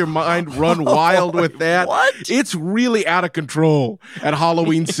I'll let your mind run wild with that. What? It's really out of control at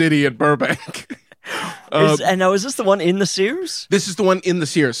Halloween City in Burbank. And now, is this the one in the Sears? This is the one in the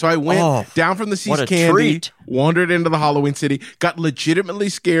Sears. So I went down from the Sears Candy, treat. wandered into the Halloween City, got legitimately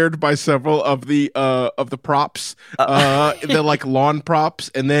scared by several of the props, the like lawn props,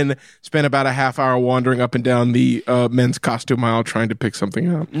 and then spent about a half hour wandering up and down the men's costume aisle trying to pick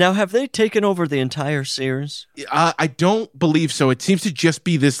something up. Now, have they taken over the entire Sears? I don't believe so. It seems to just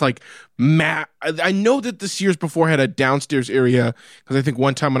be this like I know that the Sears before had a downstairs area because I think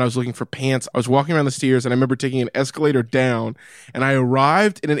one time when I was looking for pants, I was walking around the stairs and I remember taking an escalator down and I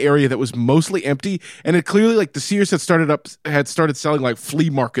arrived in an area that was mostly empty and it clearly like the Sears had started selling like flea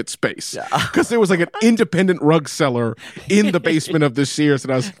market space because there was like an independent rug seller in the basement of the Sears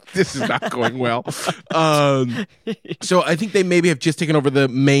and I was like, this is not going well. So I think they maybe have just taken over the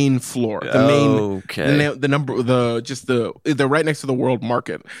main floor, they're right next to the World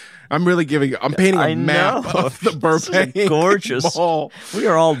Market. I'm painting a map of the Burbank gorgeous Mall. We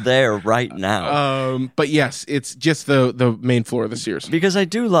are all there right now. But yes, it's just the main floor of the Sears. Because I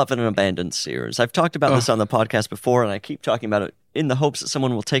do love an abandoned Sears. I've talked about this on the podcast before, and I keep talking about it in the hopes that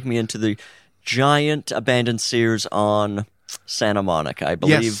someone will take me into the giant abandoned Sears on Santa Monica. I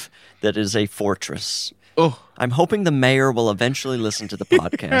believe that is a fortress. Oh. I'm hoping the mayor will eventually listen to the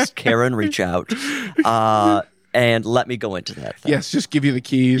podcast. Karen, reach out. And let me go into that thing. Yes, just give you the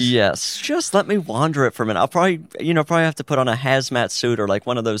keys. Yes, just let me wander it for a minute. I'll probably have to put on a hazmat suit or like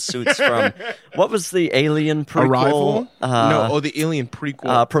one of those suits from, what was the Alien prequel? Arrival? The Alien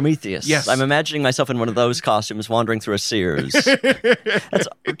prequel. Prometheus. Yes. I'm imagining myself in one of those costumes wandering through a Sears. That's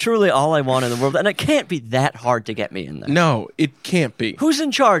truly all I want in the world. And it can't be that hard to get me in there. No, it can't be. Who's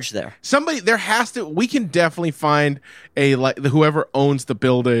in charge there? We can definitely find whoever owns the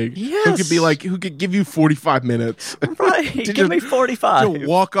building. Yes. Who could give you 45 minutes. Right. Give me 45. To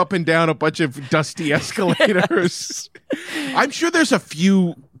walk up and down a bunch of dusty escalators. I'm sure there's a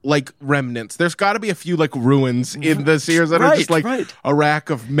few like remnants. There's got to be a few like ruins in the Sears that are just like a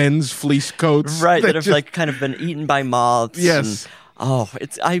rack of men's fleece coats. Right. That have like kind of been eaten by moths. Yes.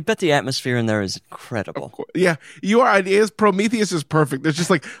 I bet the atmosphere in there is incredible. Yeah, your idea is Prometheus is perfect. There's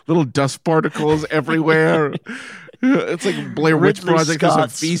just like little dust particles everywhere. It's like Blair Witch Project. There's a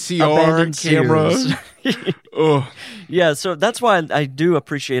VCR camera. Oh. Yeah, so that's why I do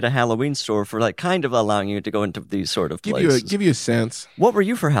appreciate a Halloween store for like kind of allowing you to go into these sort of places. Give you a sense. What were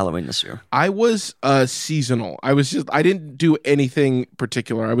you for Halloween this year? I was seasonal. I didn't do anything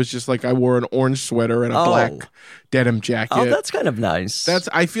particular. I was just like I wore an orange sweater and a black denim jacket. Oh, that's kind of nice.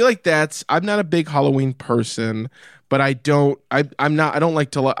 I feel like I'm not a big Halloween person, but I'm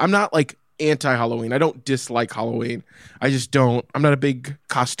not like anti-Halloween. I don't dislike Halloween. I'm not a big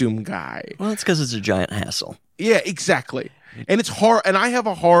costume guy. Well, it's because it's a giant hassle. Yeah, exactly. And it's hard, and I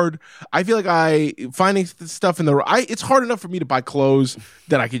feel like finding stuff it's hard enough for me to buy clothes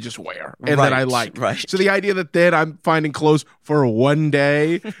that I could just wear and that I like. Right. So the idea that then I'm finding clothes for one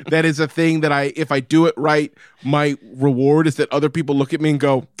day, that is a thing that if I do it right, my reward is that other people look at me and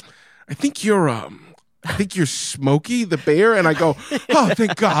go, I think you're Smokey the Bear. And I go, oh,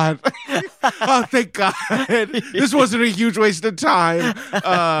 thank God. Oh, thank God. This wasn't a huge waste of time.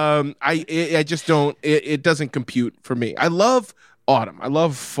 I just don't, it doesn't compute for me. I love autumn. I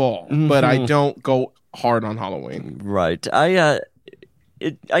love fall, but I don't go hard on Halloween. Right. I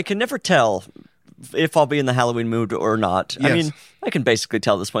can never tell if I'll be in the Halloween mood or not. Yes. I mean, I can basically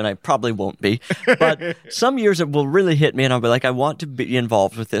tell at this point I probably won't be. But some years it will really hit me, and I'll be like, I want to be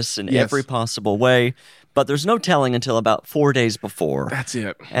involved with this in every possible way. But there's no telling until about 4 days before. That's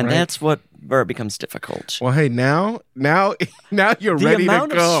it. And right? that's where it becomes difficult. Well, hey, now you're The ready to go.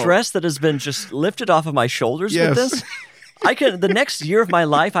 amount of stress that has been just lifted off of my shoulders with this, the next year of my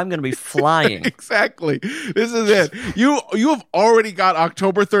life, I'm going to be flying. Exactly. This is it. You have already got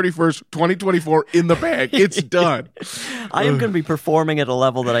October 31st, 2024 in the bag. It's done. I am going to be performing at a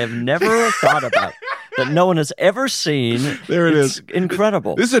level that I have never thought about, that no one has ever seen. There it is.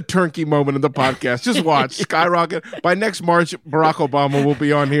 Incredible. This is a turnkey moment in the podcast. Just watch. Skyrocket. By next March, Barack Obama will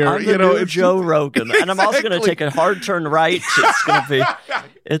be on here. I'm the new Joe Rogan. And I'm also going to take a hard turn right.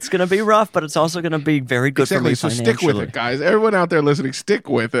 It's going to be rough, but it's also going to be very good for me so financially. stick with it, guys. Everyone out there listening, stick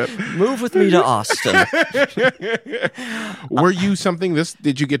with it. Move with me to Austin. Were you something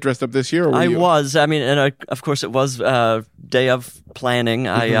did you get dressed up this year? Or I was. I mean, and of course it was day of planning.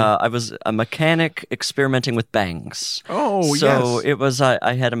 I was a mechanic experimenting with bangs. Oh, so yes. it was,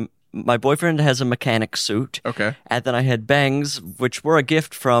 I had my boyfriend has a mechanic suit. Okay. And then I had bangs, which were a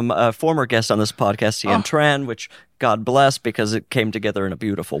gift from a former guest on this podcast, Ian Tran, which God bless because it came together in a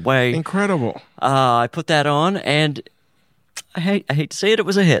beautiful way. Incredible. I put that on, and I hate to say it, it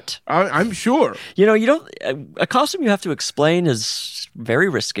was a hit. I'm sure. You know, a costume you have to explain is very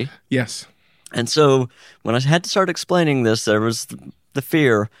risky. Yes. And so when I had to start explaining this, there was the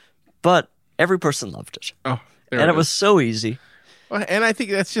fear, but every person loved it. Oh, and it was so easy. And I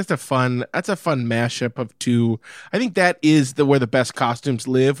think that's just a fun mashup of two. I think that is where the best costumes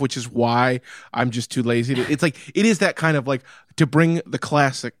live, which is why I'm just too lazy to. It's like it is that kind of like to bring the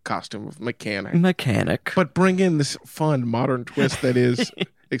classic costume of mechanic, but bring in this fun modern twist that is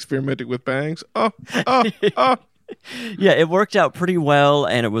experimenting with bangs. Yeah, it worked out pretty well,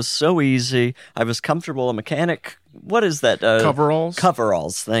 and it was so easy. I was comfortable. A mechanic. What is that? Coveralls.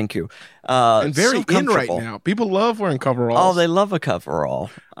 Coveralls. Thank you. And very so in right now. People love wearing coveralls. Oh, they love a coverall.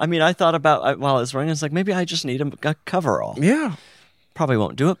 I mean, I thought about while I was wearing it, it's like maybe I just need a coverall. Yeah. Probably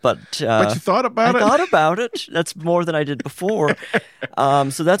won't do it, but you thought about it. I thought about it. That's more than I did before.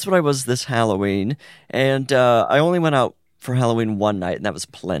 So that's what I was this Halloween, and I only went out for Halloween one night, and that was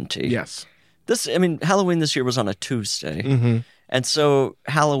plenty. Yes. Halloween this year was on a Tuesday, and so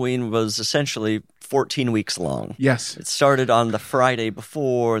Halloween was essentially 14 weeks long. Yes. It started on the Friday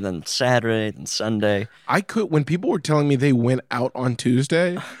before, then Saturday, then Sunday. When people were telling me they went out on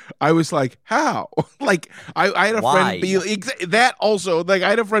Tuesday, I was like, how? Like, I had a Why? friend be that also. Like, I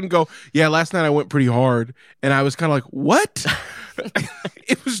had a friend go, yeah, last night I went pretty hard. And I was kind of like, what?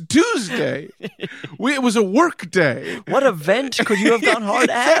 It was Tuesday. It was a work day. What event could you have gone hard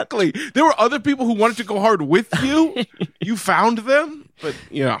at? Exactly. There were other people who wanted to go hard with you. You found them. But,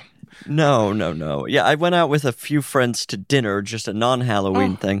 yeah. No. Yeah, I went out with a few friends to dinner, just a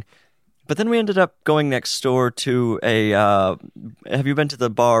non-Halloween thing. But then we ended up going next door to have you been to the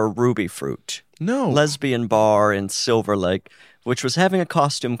bar Ruby Fruit? No. Lesbian bar in Silver Lake, which was having a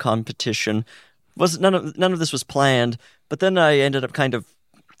costume competition. None of this was planned, but then I ended up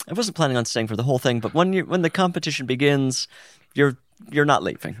I wasn't planning on staying for the whole thing, but when the competition begins, you're not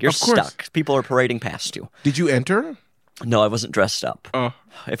leaving. You're stuck. People are parading past you. Did you enter? No, I wasn't dressed up.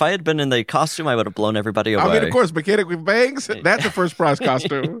 If I had been in the costume, I would have blown everybody away. I mean, of course, mechanic with bangs, that's a first prize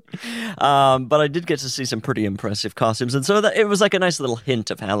costume. But I did get to see some pretty impressive costumes. And so it was like a nice little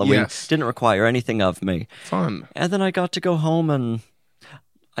hint of Halloween. Yes. Didn't require anything of me. Fun. And then I got to go home, and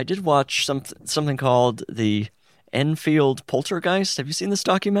I did watch something called the Enfield Poltergeist. Have you seen this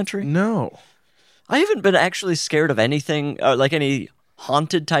documentary? No. I haven't been actually scared of anything, like any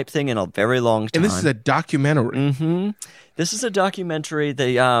haunted type thing in a very long time. And this is a documentary. Mm-hmm. This is a documentary.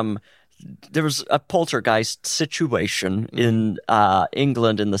 There was a poltergeist situation in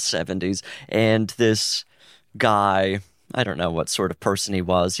England in the 70s, and this guy, I don't know what sort of person he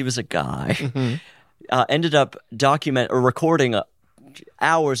was. He was a guy. Ended up recording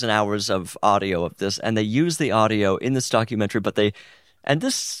hours and hours of audio of this, and they used the audio in this documentary, and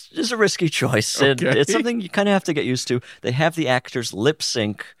this is a risky choice. Okay. And it's something you kind of have to get used to. They have the actors lip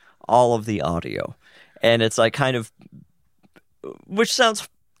sync all of the audio. And it's like which sounds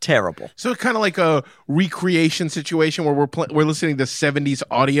terrible. So it's kind of like a recreation situation where we're listening to 70s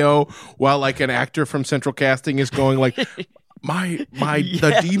audio while like an actor from Central Casting is going like,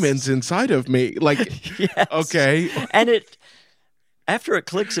 the demons inside of me. Like, yes. okay. And After it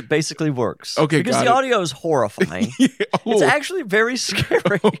clicks, it basically works. Okay, because got the it. audio is horrifying. Oh, It's actually very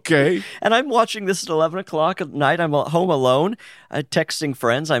scary. okay. And I'm watching this at 11 o'clock at night. I'm home alone, texting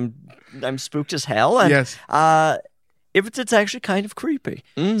friends. I'm spooked as hell. And, Yes. it's actually kind of creepy.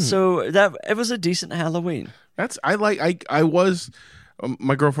 So it was a decent Halloween. I was.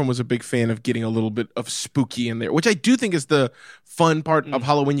 My girlfriend was a big fan of getting a little bit of spooky in there, which I do think is the fun part of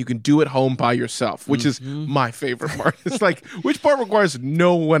Halloween. You can do at home by yourself, which is my favorite part. It's like, which part requires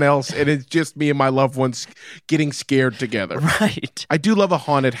no one else, and it's just me and my loved ones getting scared together. Right. I do love a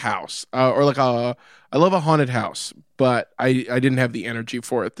haunted house, I love a haunted house, but I didn't have the energy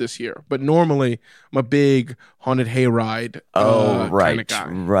for it this year. But normally, I'm a big haunted hayride kind of guy.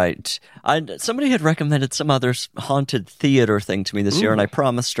 Right. Somebody had recommended some other haunted theater thing to me this year, and I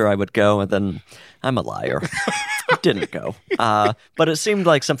promised her I would go, and then I'm a liar. Didn't go. But it seemed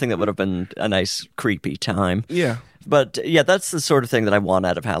like something that would have been a nice, creepy time. Yeah. But yeah, that's the sort of thing that I want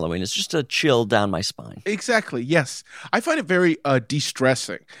out of Halloween. It's just a chill down my spine. Exactly. Yes. I find it very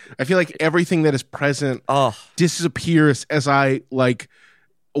de-stressing. I feel like everything that is present disappears as I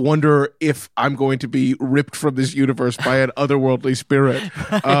wonder if I'm going to be ripped from this universe by an otherworldly spirit.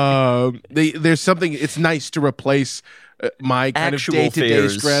 There's something, it's nice to replace my kind Actual of day-to-day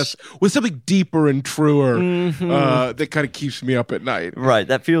fears. stress with something deeper and truer that kind of keeps me up at night. Right.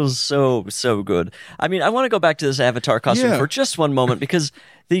 That feels so good. I mean, I want to go back to this Avatar costume for just one moment because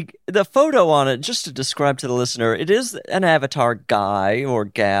the photo on it, just to describe to the listener, it is an Avatar guy or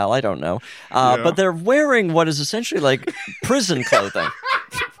gal, I don't know. But they're wearing what is essentially like prison clothing.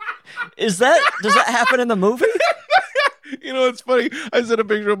 Does that happen in the movie? You know, it's funny. I sent a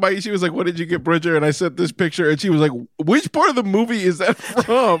picture of she was like, "What did you get, Bridger?" And I sent this picture, and she was like, "Which part of the movie is that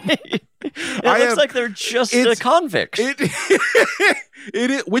from?" It looks like they're just a convict. It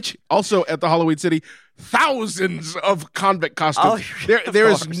is, which also at the Halloween City, thousands of convict costumes. There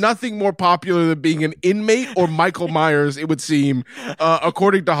is nothing more popular than being an inmate or Michael Myers, it would seem,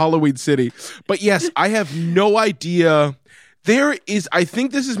 according to Halloween City. But yes, I have no idea. I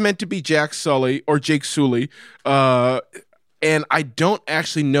think this is meant to be Jake Sully, and I don't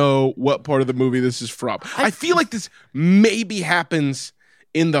actually know what part of the movie this is from. I feel like this maybe happens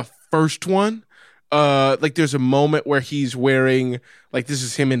in the first one. There's a moment where he's wearing, this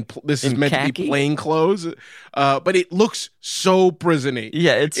is him this is meant khaki? to be plain clothes, but it looks so prison-y.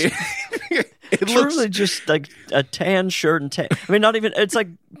 Yeah, it's it truly looks just like a tan shirt and tan. I mean, not even.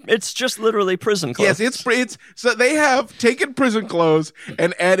 It's just literally prison clothes. Yes, it's so they have taken prison clothes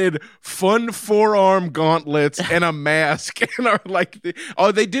and added fun forearm gauntlets and a mask and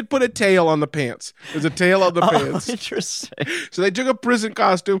are they did put a tail on the pants. There's a tail on the pants. Interesting. So they took a prison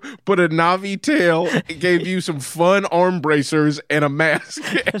costume, put a Navi tail, gave you some fun arm bracers and a mask.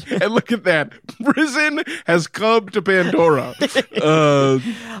 And look at that. Prison has come to Pandora.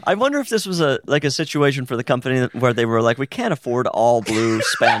 I wonder if this was a situation for the company where they were like, we can't afford all blue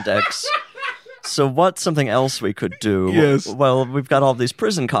spandex. So what's something else we could do? Yes. Well, we've got all these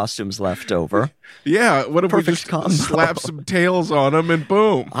prison costumes left over. Yeah, what if we Perfect just combo. slap some tails on them and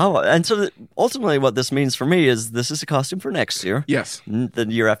boom? Oh, and so ultimately what this means for me is this is a costume for next year. Yes. The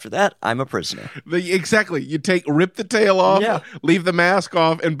year after that, I'm a prisoner. Exactly. You rip the tail off, leave the mask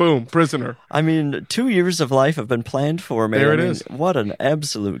off, and boom, prisoner. I mean, 2 years of life have been planned for me. There it is. What an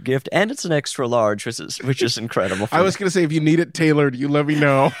absolute gift. And it's an extra large, which is incredible. I was going to say, if you need it tailored, you let me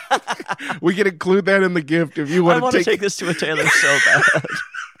know. We can include that in the gift if you want to take this to a tailor so bad.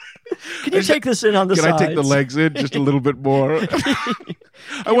 Can you take this in on the sides? Can I take the legs in just a little bit more?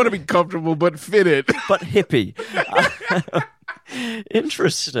 I want to be comfortable but fitted. But hippie.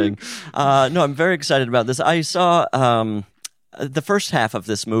 Interesting. No, I'm very excited about this. I saw the first half of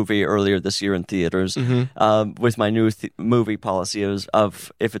this movie earlier this year in theaters with my new movie policy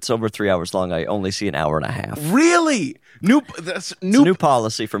of if it's over 3 hours long, I only see an hour and a half. Really? It's a new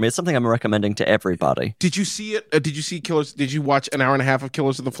policy for me. It's something I'm recommending to everybody. Did you see it? Did you see Killers? Did you watch an hour and a half of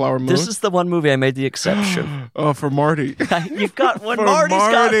Killers of the Flower Moon? This is the one movie I made the exception. Oh, for Marty. You've got when For Marty's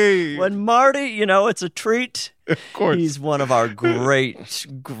Marty. When Marty, it's a treat. Of course. He's one of our great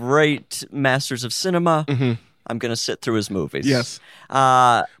masters of cinema. Mm-hmm. I'm going to sit through his movies. Yes.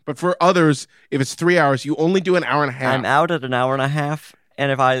 But for others, if it's 3 hours, you only do an hour and a half. I'm out at an hour and a half.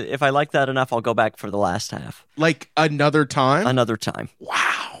 And if I like that enough, I'll go back for the last half. Like another time? Another time.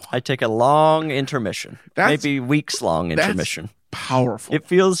 Wow. I take a long intermission. Maybe weeks-long intermission. That's powerful. It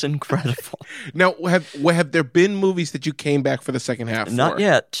feels incredible. Now, have there been movies that you came back for the second half for? Not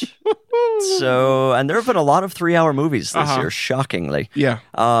yet. And there have been a lot of 3-hour movies this year, shockingly. Yeah.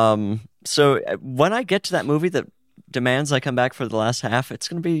 So when I get to that movie that demands I come back for the last half, it's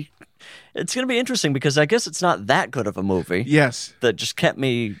going to be It's going to be interesting because I guess it's not that good of a movie. Yes. That just kept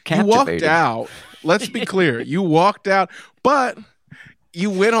me You captivated. walked out. Let's be clear. You walked out, but you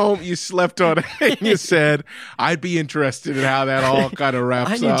went home, you slept on it, and you said, I'd be interested in how that all kind of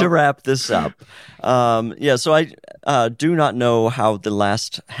wraps I up. need to wrap this up. So I do not know how the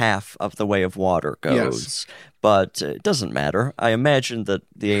last half of The Way of Water goes, but it doesn't matter. I imagine that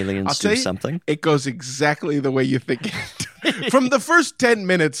the aliens I'll tell do you, something. It goes exactly the way you think it. From the first 10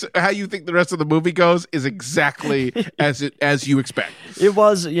 minutes, how you think the rest of the movie goes is exactly as you expect. It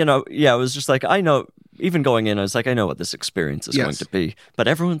was, it was just like, I know, even going in, I was like, I know what this experience is going to be, but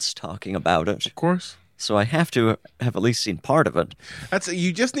everyone's talking about it. Of course. So I have to have at least seen part of it.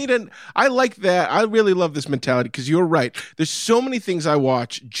 You just need I like that. I really love this mentality because you're right. There's so many things I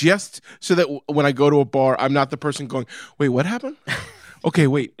watch just so that when I go to a bar, I'm not the person going, wait, what happened?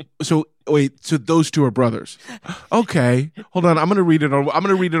 Okay, so those two are brothers. Okay, hold on. I'm gonna read it on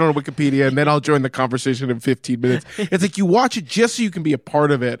Wikipedia, and then I'll join the conversation in 15 minutes. It's like you watch it just so you can be a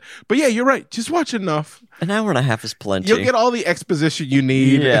part of it. But yeah, you're right. Just watch enough. An hour and a half is plenty. You'll get all the exposition you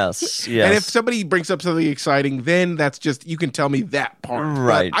need. Yes. And if somebody brings up something exciting, then that's just you can tell me that part.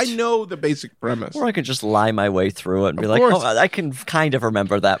 Right. But I know the basic premise. Or I could just lie my way through it and be like, course. oh, I can kind of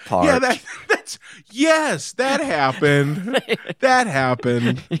remember that part. Yeah, that happened. That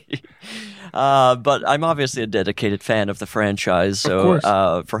happened. But I'm obviously a dedicated fan of the franchise, Of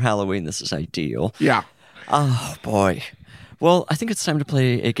so for Halloween, this is ideal. Yeah. Oh, boy. Well, I think it's time to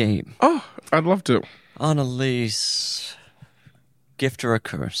play a game. Oh, I'd love to. Annalise, gift or a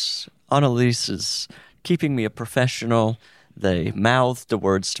curse? Annalise is keeping me a professional. They mouthed the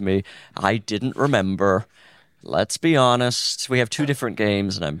words to me. I didn't remember. Let's be honest. We have two different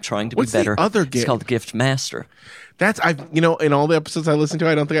games, and I'm trying to What's be better. The other game? It's called Gift Master. In all the episodes I listen to,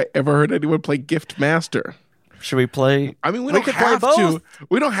 I don't think I ever heard anyone play Gift Master. Should we play? I mean, we could don't have play to. both.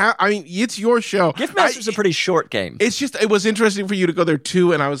 We don't have. I mean, it's your show. Gift Master's a pretty short game. It's just it was interesting for you to go there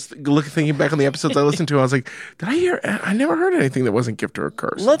too, and I was thinking back on the episodes I listened to. I was like, did I hear? I never heard anything that wasn't gift or a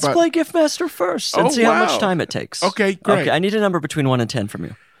curse. Let's play Gift Master first and see how much time it takes. Okay, great. Okay, I need a number between 1 and 10 from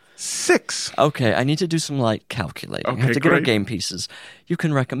you. 6. Okay, I need to do some light calculating. Okay, I have to get our great. game pieces. You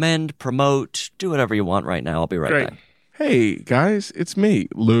can recommend, promote, do whatever you want right now. I'll be right Great. back. Hey guys, it's me,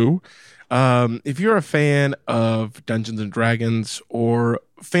 Lou. If you're a fan of Dungeons and Dragons or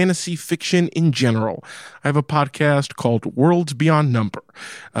fantasy fiction in general, I have a podcast called Worlds Beyond Number,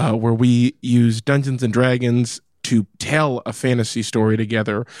 where we use Dungeons and Dragons to tell a fantasy story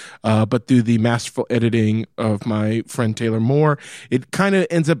together, but through the masterful editing of my friend Taylor Moore, it kind of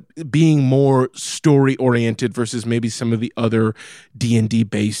ends up being more story-oriented versus maybe some of the other D&D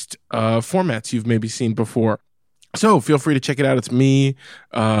based formats you've maybe seen before. So feel free to check it out. It's me,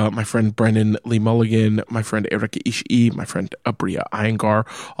 my friend Brendan Lee Mulligan, my friend Erica Ishii, my friend Abria Iyengar,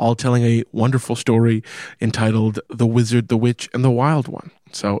 all telling a wonderful story entitled The Wizard, the Witch, and the Wild One.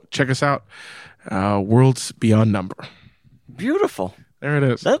 So check us out. Worlds Beyond Number. Beautiful. There it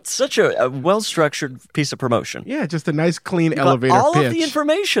is. That's such a well-structured piece of promotion. Yeah, just a nice, clean You got elevator all pitch. of the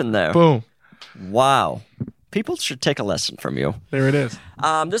information there. Boom. Wow. People should take a lesson from you. There it is.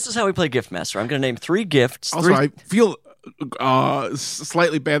 This is how we play Gift Master. I'm going to name 3 gifts. Also, I feel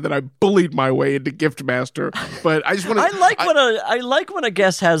slightly bad that I bullied my way into Gift Master, but I just want to. I like when a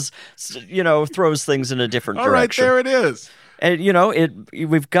guest has, throws things in a different All right, direction. there it is. And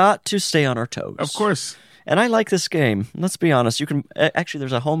we've got to stay on our toes. Of course. And I like this game. Let's be honest. You can actually.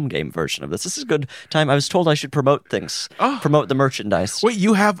 There's a home game version of this. This is a good time. I was told I should promote things. Promote the merchandise. Wait,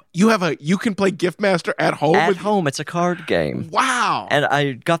 you can play Gift Master at home. At home, it's a card game. Wow. And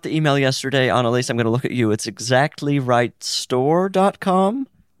I got the email yesterday. Annalise, I'm going to look at you. It's exactlyrightstore.com.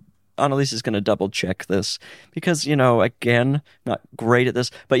 Annalise is going to double check this because, again, not great at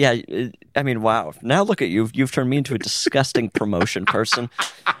this. But yeah, I mean, wow. Now look at you. You've turned me into a disgusting promotion person.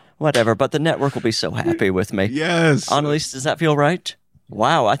 Whatever, but the network will be so happy with me. Yes. Annalise, does that feel right?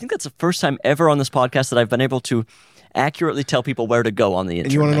 Wow, I think that's the first time ever on this podcast that I've been able to accurately tell people where to go on the internet.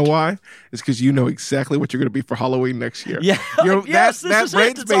 And you want to know why? It's because you know exactly what you're going to be for Halloween next year. Yeah, yes, that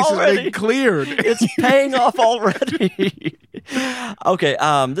brain space has been cleared. It's paying off already. Okay,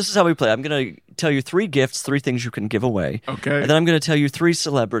 this is how we play. I'm going to tell you 3 gifts, 3 things you can give away. Okay. And then I'm going to tell you 3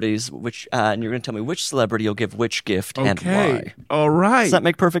 celebrities, and you're going to tell me which celebrity you'll give which gift and why. All right. Does that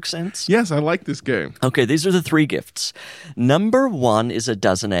make perfect sense? Yes, I like this game. Okay, these are the 3 gifts. Number 1 is a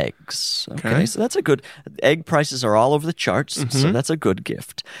dozen eggs. Okay, so that's a good. Egg prices are all over the charts, so that's a good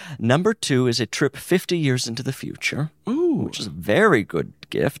gift. Number 2 is a trip 50 years into the future, which is a very good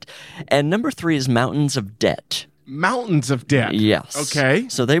gift. And number 3 is mountains of debt. Mountains of Debt. Yes. Okay.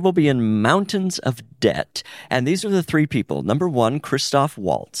 So they will be in Mountains of Debt. And these are the three people. Number 1, Christoph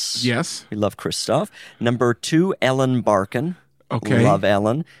Waltz. Yes. We love Christoph. Number 2, Ellen Barkin. Okay. Love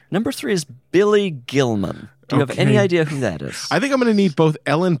Ellen. Number 3 is Billy Gilman. Do you have any idea who that is? I think I'm going to need both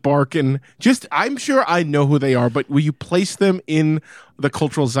Ellen Barkin. I'm sure I know who they are, but will you place them in the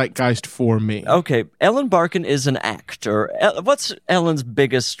cultural zeitgeist for me? Okay, Ellen Barkin is an actor. What's Ellen's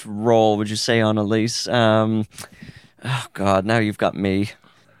biggest role, would you say, on Elise? Oh, God, now you've got me.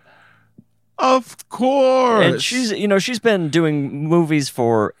 Of course. And she's been doing movies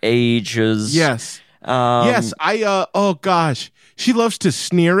for ages. Yes. Yes. Oh, gosh. She loves to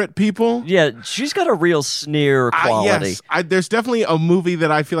sneer at people. Yeah, she's got a real sneer quality. Yes, there's definitely a movie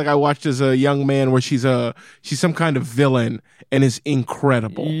that I feel like I watched as a young man where she's some kind of villain and is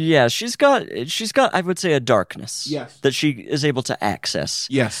incredible. Yeah, she's got I would say a darkness. Yes. That she is able to access.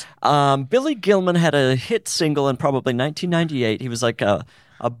 Yes. Billy Gilman had a hit single in probably 1998. He was like a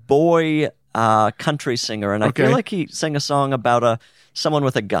boy country singer, and I feel like he sang a song about someone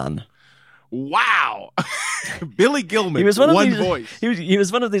with a gun. Wow. Billy Gilman, he was one of these, voice. He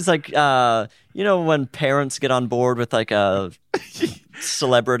was one of these, like, when parents get on board with, like, a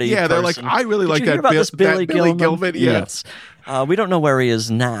celebrity Yeah, they're person. like, I really like you that, hear about this Billy Gilman. Yes. We don't know where he is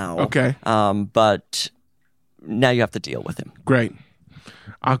now. Okay. But now you have to deal with him. Great.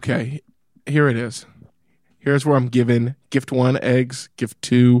 Okay. Here it is. Here's where I'm giving gift 1, eggs, gift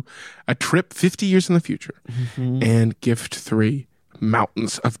 2, a trip 50 years in the future, and gift 3,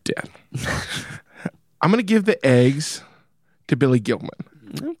 Mountains of Debt. I'm going to give the eggs to Billy Gilman.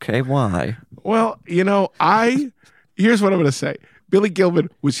 Okay, why? Well, here's what I'm going to say. Billy Gilman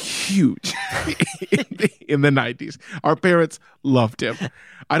was huge in the 90s. Our parents loved him.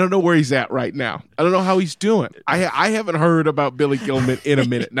 I don't know where he's at right now. I don't know how he's doing. I haven't heard about Billy Gilman in a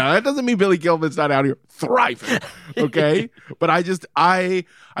minute. Now, that doesn't mean Billy Gilman's not out here thriving, okay? But I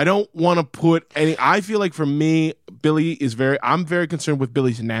don't want to put any... I feel like for me, I'm very concerned with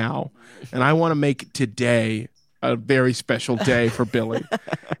Billy's now, and I want to make today a very special day for Billy.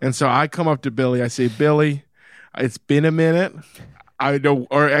 And so I come up to Billy, I say, Billy, it's been a minute. I know,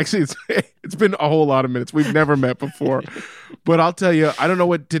 or actually, it's been a whole lot of minutes. We've never met before. But I'll tell you, I don't know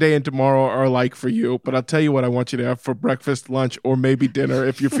what today and tomorrow are like for you, but I'll tell you what I want you to have for breakfast, lunch, or maybe dinner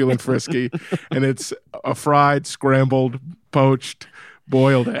if you're feeling frisky. And it's a fried, scrambled, poached,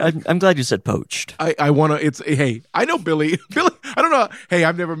 boiled egg. I'm glad you said poached. I want to, hey, I know Billy. Billy, I don't know. Hey,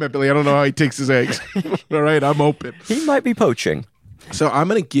 I've never met Billy. I don't know how he takes his eggs. All right, I'm open. He might be poaching. So I'm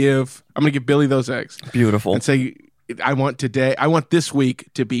going to give Billy those eggs. Beautiful. And say, I want this week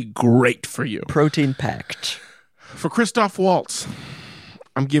to be great for you. Protein packed. For Christoph Waltz,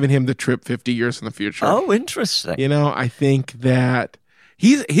 I'm giving him the trip 50 years in the future. Oh, interesting. I think that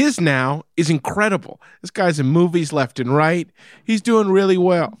his now is incredible. This guy's in movies left and right. He's doing really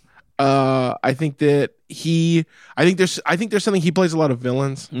well. I think there's something, he plays a lot of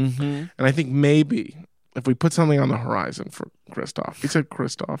villains. Mm-hmm. And I think maybe if we put something on the horizon for Christoph, he said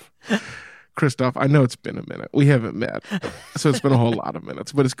Christoph, I know it's been a minute. We haven't met, so it's been a whole lot of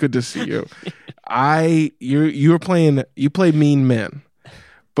minutes. But it's good to see you. You play mean men,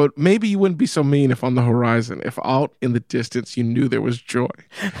 but maybe you wouldn't be so mean if on the horizon, if out in the distance, you knew there was joy,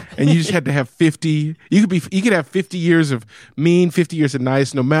 and you just had to have 50. You could have 50 years of mean, 50 years of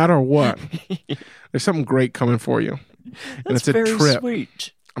nice, no matter what. There's something great coming for you, and it's a very trip.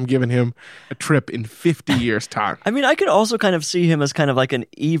 Sweet. I'm giving him a trip in 50 years' time. I mean, I could also kind of see him as kind of like an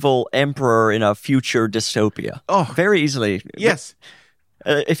evil emperor in a future dystopia. Oh, very easily. Yes.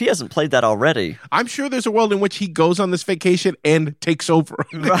 If he hasn't played that already. I'm sure there's a world in which he goes on this vacation and takes over.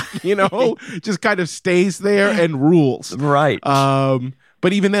 Right. Just kind of stays there and rules. Right.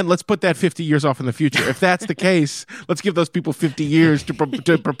 But even then, let's put that 50 years off in the future. If that's the case, let's give those people 50 years to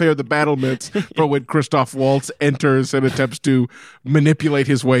prepare the battlements for when Christoph Waltz enters and attempts to manipulate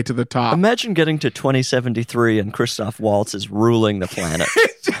his way to the top. Imagine getting to 2073 and Christoph Waltz is ruling the planet.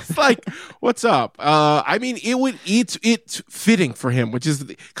 It's just like, what's up? I mean, it's fitting for him, which is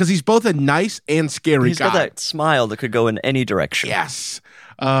because he's both a nice and scary guy. He's got that smile that could go in any direction. Yes.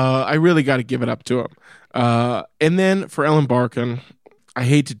 I really got to give it up to him. And then for Ellen Barkin, I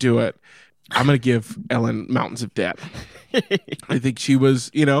hate to do it, I'm going to give Ellen Mountains of Debt. I think she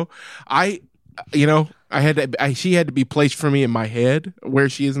was, she had to be placed for me in my head where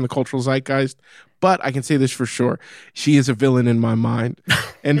she is in the cultural zeitgeist. But I can say this for sure. She is a villain in my mind.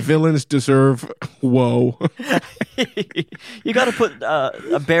 And villains deserve woe. You got to put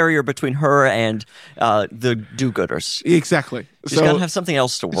a barrier between her and the do-gooders. Exactly. She's got to have something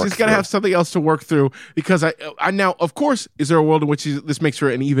else to work She's got to have something else to work through because I now, of course, is there a world in which this makes her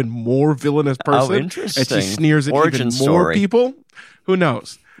an even more villainous person? Oh, interesting. And she sneers at Origin even story. more people? Who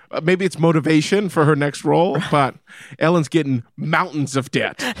knows? Maybe it's motivation for her next role, but Ellen's getting mountains of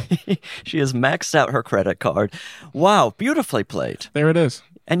debt. She has maxed out her credit card. Wow, beautifully played. There it is.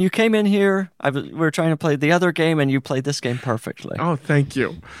 And you came in here, we were trying to play the other game, and you played this game perfectly. Oh, thank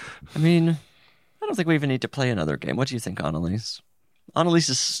you. I mean, I don't think we even need to play another game. What do you think, Annalise? Annalise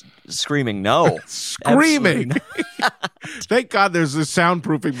is screaming no. Screaming. Thank God there's this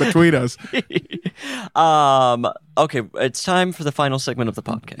soundproofing between us. Okay, it's time for the final segment of the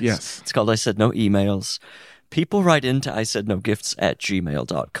podcast. Yes. It's called I Said No Emails. People write into I Said No Gifts at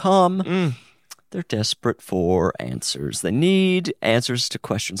gmail.com. They're desperate for answers. They need answers to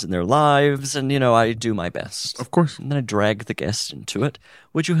questions in their lives, and, I do my best. Of course. And then I drag the guest into it.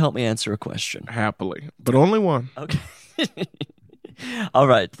 Would you help me answer a question? Happily, but only one. Okay. All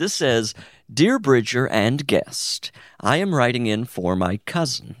right. This says, Dear Bridger and guest, I am writing in for my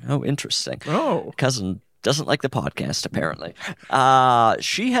cousin. Oh, interesting. Oh. Cousin doesn't like the podcast, apparently.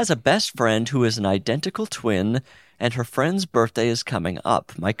 She has a best friend who is an identical twin, and her friend's birthday is coming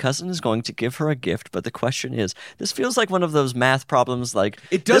up. My cousin is going to give her a gift, but the question is, this feels like one of those math problems, like,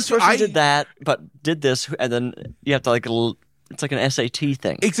 it does, this person did that, but did this, and then you have to, it's like an SAT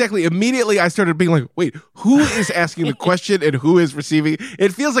thing. Exactly. Immediately, I started being like, wait, who is asking the question and who is receiving?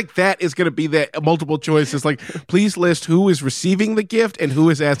 It feels like that is going to be the multiple choice. It's like, please list who is receiving the gift and who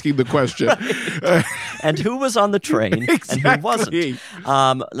is asking the question. Right. And who was on the train Exactly. and who wasn't.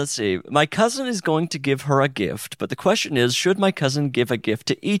 Let's see. My cousin is going to give her a gift, but the question is, should my cousin give a gift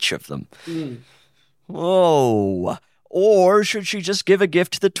to each of them? Whoa. Or should she just give a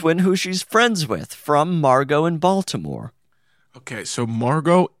gift to the twin who she's friends with, from Margot in Baltimore? Okay, so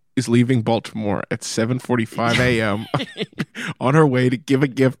Margot is leaving Baltimore at 7:45 a.m. on her way to give a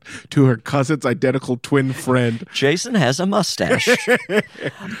gift to her cousin's identical twin friend. Jason has a mustache.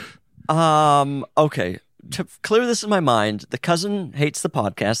 Okay. To clear this in my mind, the cousin hates the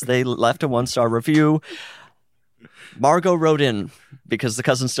podcast. They left a 1-star review. Margot wrote in because the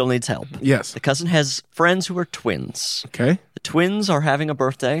cousin still needs help. Yes. The cousin has friends who are twins. Okay. The twins are having a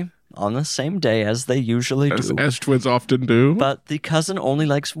birthday on the same day as they usually do. As twins often do. But the cousin only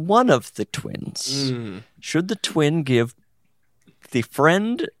likes one of the twins. Should the twin give the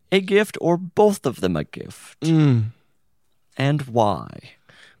friend a gift or both of them a gift? And why?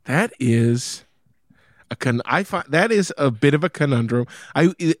 That is I find that is a bit of a conundrum.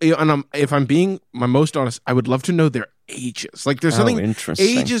 If I'm being my most honest, I would love to know their ages. Like, there's something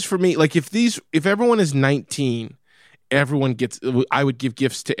interesting. Ages for me. Like, if everyone is 19. Everyone gets. I would give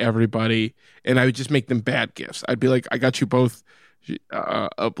gifts to everybody, and I would just make them bad gifts. I'd be like, I got you both,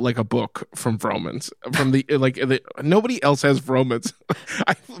 like a book from Vroman's. From nobody else has Vroman's.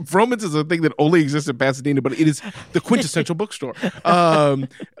 Vroman's is a thing that only exists in Pasadena, but it is the quintessential bookstore. I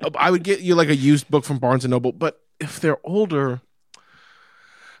would get you like a used book from Barnes and Noble, but if they're older,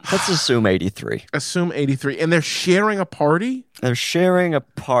 let's assume 83. Assume 83, and they're sharing a party. They're sharing a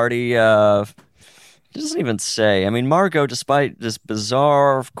party. It doesn't even say. I mean, Margot, despite this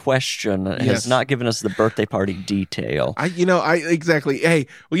bizarre question, has not given us the birthday party detail. Exactly. Hey,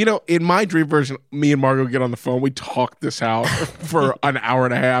 well, in my dream version, me and Margot get on the phone. We talk this out for an hour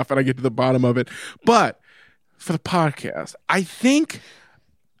and a half, and I get to the bottom of it. But for the podcast, I think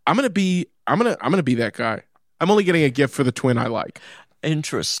I'm gonna be that guy. I'm only getting a gift for the twin I like.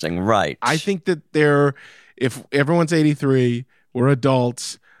 Interesting, right? I think that if everyone's 83, we're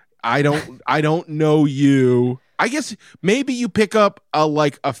adults. I don't know you. I guess maybe you pick up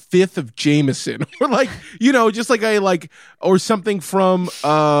a fifth of Jameson, or or something from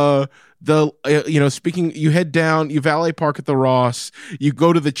speaking. You head down, you valet park at the Ross, you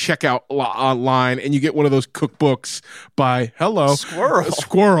go to the checkout line, and you get one of those cookbooks by Squirrel.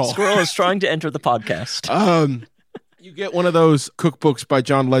 Squirrel is trying to enter the podcast. You get one of those cookbooks by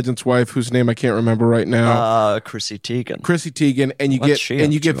John Legend's wife, whose name I can't remember right now. Chrissy Teigen, and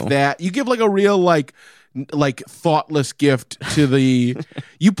you give that. You give like a real like thoughtless gift to the.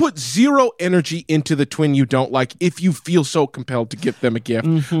 You put zero energy into the twin you don't like if you feel so compelled to give them a gift.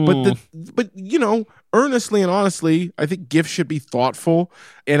 Mm-hmm. But earnestly and honestly, I think gifts should be thoughtful.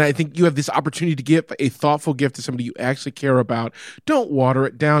 And I think you have this opportunity to give a thoughtful gift to somebody you actually care about. Don't water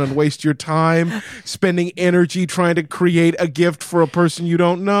it down and waste your time spending energy trying to create a gift for a person you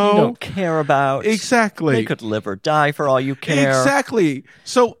don't know. You don't care about. Exactly. They could live or die for all you care. Exactly.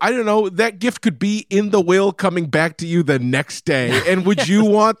 So, I don't know, that gift could be in the will coming back to you the next day. And would you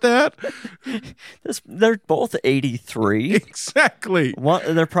want that? They're both 83. Exactly.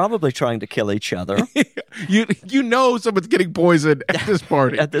 They're probably trying to kill each other. You know someone's getting poisoned at this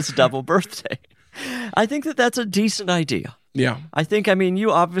party. At this double birthday. I think that's a decent idea. Yeah. I mean, you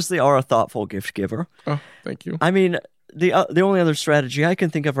obviously are a thoughtful gift giver. Oh, thank you. I mean, the only other strategy I can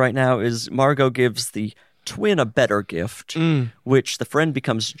think of right now is Margot gives the twin a better gift, which the friend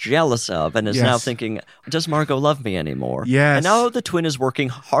becomes jealous of and is now thinking, does Margot love me anymore? Yes. And now the twin is working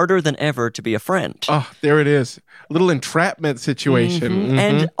harder than ever to be a friend. Oh, there it is. A little entrapment situation. Mm-hmm.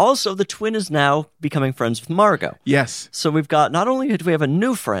 And also the twin is now becoming friends with Margot. Yes. So we've got, not only do we have a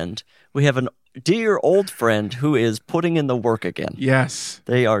new friend, we have an dear old friend who is putting in the work again. Yes.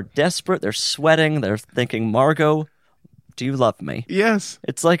 They are desperate. They're sweating. They're thinking, Margot, do you love me? Yes.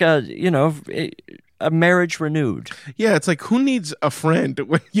 It's like a marriage renewed. Yeah, it's like, who needs a friend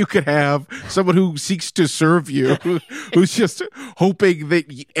when you could have someone who seeks to serve you, who's just hoping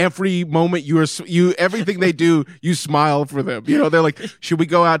that every moment everything they do, you smile for them. You know, they're like, should we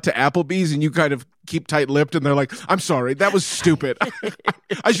go out to Applebee's? And you kind of keep tight-lipped, and they're like, I'm sorry, that was stupid.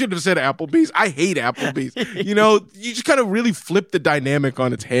 I shouldn't have said Applebee's. I hate Applebee's. You know, you just kind of really flip the dynamic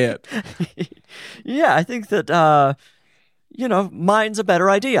on its head. Yeah, I think that mine's a better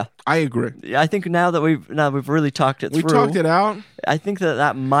idea. I agree. I think now that we've really talked it through. We talked it out. I think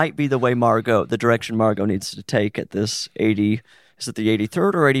that might be the way the direction Margot needs to take at this 80. Is it the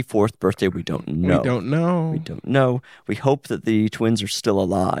 83rd or 84th birthday? We don't know. We don't know. We hope that the twins are still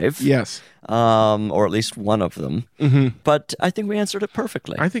alive. Yes. Or at least one of them. Mm-hmm. But I think we answered it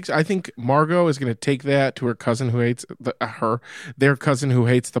perfectly. I think Margot is going to take that to her cousin who hates their cousin who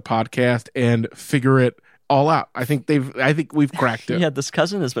hates the podcast and figure it all out. I think we've cracked it. Yeah, this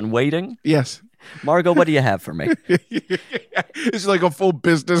cousin has been waiting. Yes. Margot, what do you have for me? It's like a full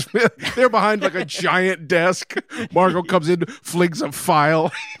business. They're behind like a giant desk. Margot comes in, flings a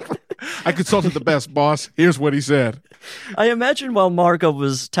file. I consulted the best boss. Here's what he said. I imagine while Margot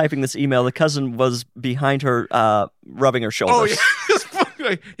was typing this email, the cousin was behind her, rubbing her shoulders. Oh,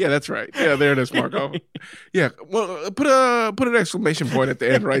 yeah. Yeah, that's right. Yeah, there it is, Margot. Yeah, well, put an exclamation point at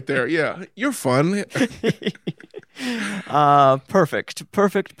the end right there. Yeah, you're fun. Perfect.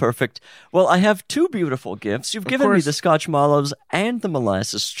 Well, I have two beautiful gifts. You've given me the Scotch mallows and the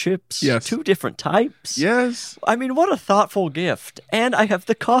molasses chips. Yes. Two different types. Yes. I mean, what a thoughtful gift. And I have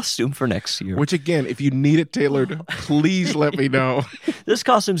the costume for next year. Which, again, if you need it tailored, please let me know. This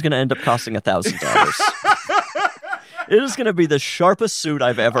costume's going to end up costing $1,000. It is going to be the sharpest suit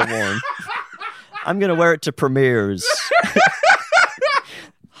I've ever worn. I'm going to wear it to premieres.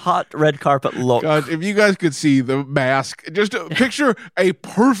 Hot red carpet look. God, if you guys could see the mask, just picture a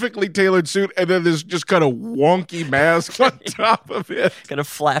perfectly tailored suit and then this just kind of wonky mask on top of it. Kind of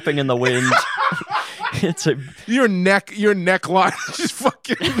flapping in the wind. Your neckline just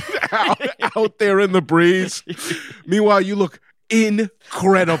fucking out there in the breeze. Meanwhile, you look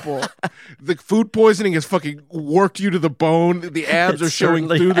incredible. The food poisoning has fucking worked you to the bone. The abs are showing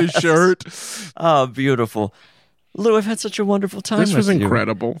through the shirt. Oh, beautiful. Lou, I've had such a wonderful time. This was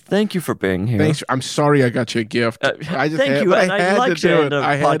incredible. Thank you for being here. Thanks. I'm sorry I got you a gift. Thank you. And I'd like to end a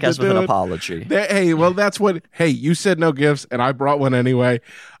podcast with an apology. You said no gifts, and I brought one anyway.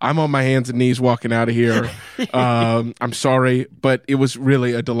 I'm on my hands and knees walking out of here. I'm sorry, but it was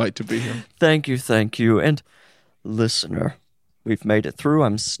really a delight to be here. Thank you. And listener, we've made it through.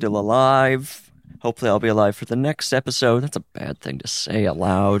 I'm still alive. Hopefully I'll be alive for the next episode. That's a bad thing to say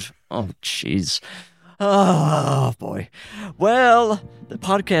aloud. Oh, jeez. Oh, boy. Well, the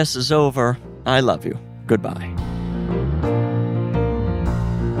podcast is over. I love you. Goodbye.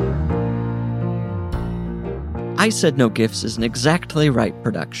 I Said No Gifts is an Exactly Right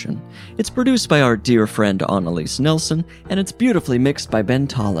production. It's produced by our dear friend Annalise Nelson, and it's beautifully mixed by Ben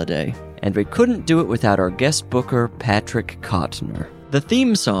Tolliday. And we couldn't do it without our guest booker, Patrick Kottner. The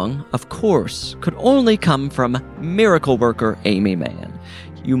theme song, of course, could only come from miracle worker Amy Mann.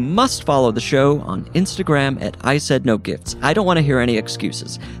 You must follow the show on Instagram at I Said No Gifts. I don't want to hear any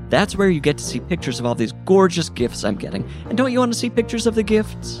excuses. That's where you get to see pictures of all these gorgeous gifts I'm getting. And don't you want to see pictures of the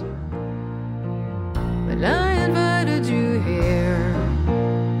gifts? When I invited you here,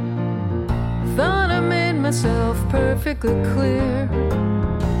 thought I made myself perfectly clear.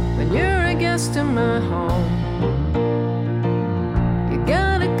 When you're a guest in my home, you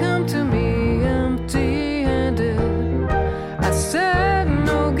gotta come to me empty.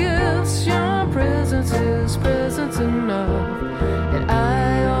 is presents enough. And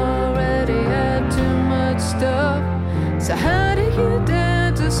I already had too much stuff. So how do you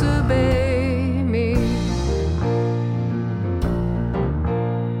dare disobey me?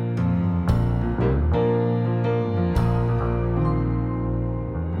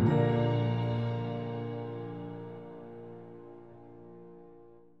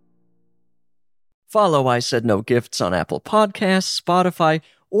 Follow I Said No Gifts on Apple Podcasts, Spotify,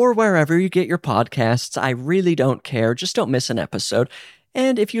 or wherever you get your podcasts. I really don't care. Just don't miss an episode.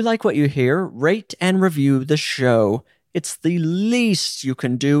 And if you like what you hear, rate and review the show. It's the least you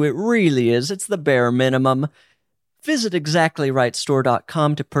can do. It really is. It's the bare minimum. Visit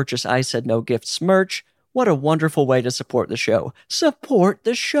exactlyrightstore.com to purchase I Said No Gifts merch. What a wonderful way to support the show. Support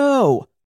the show!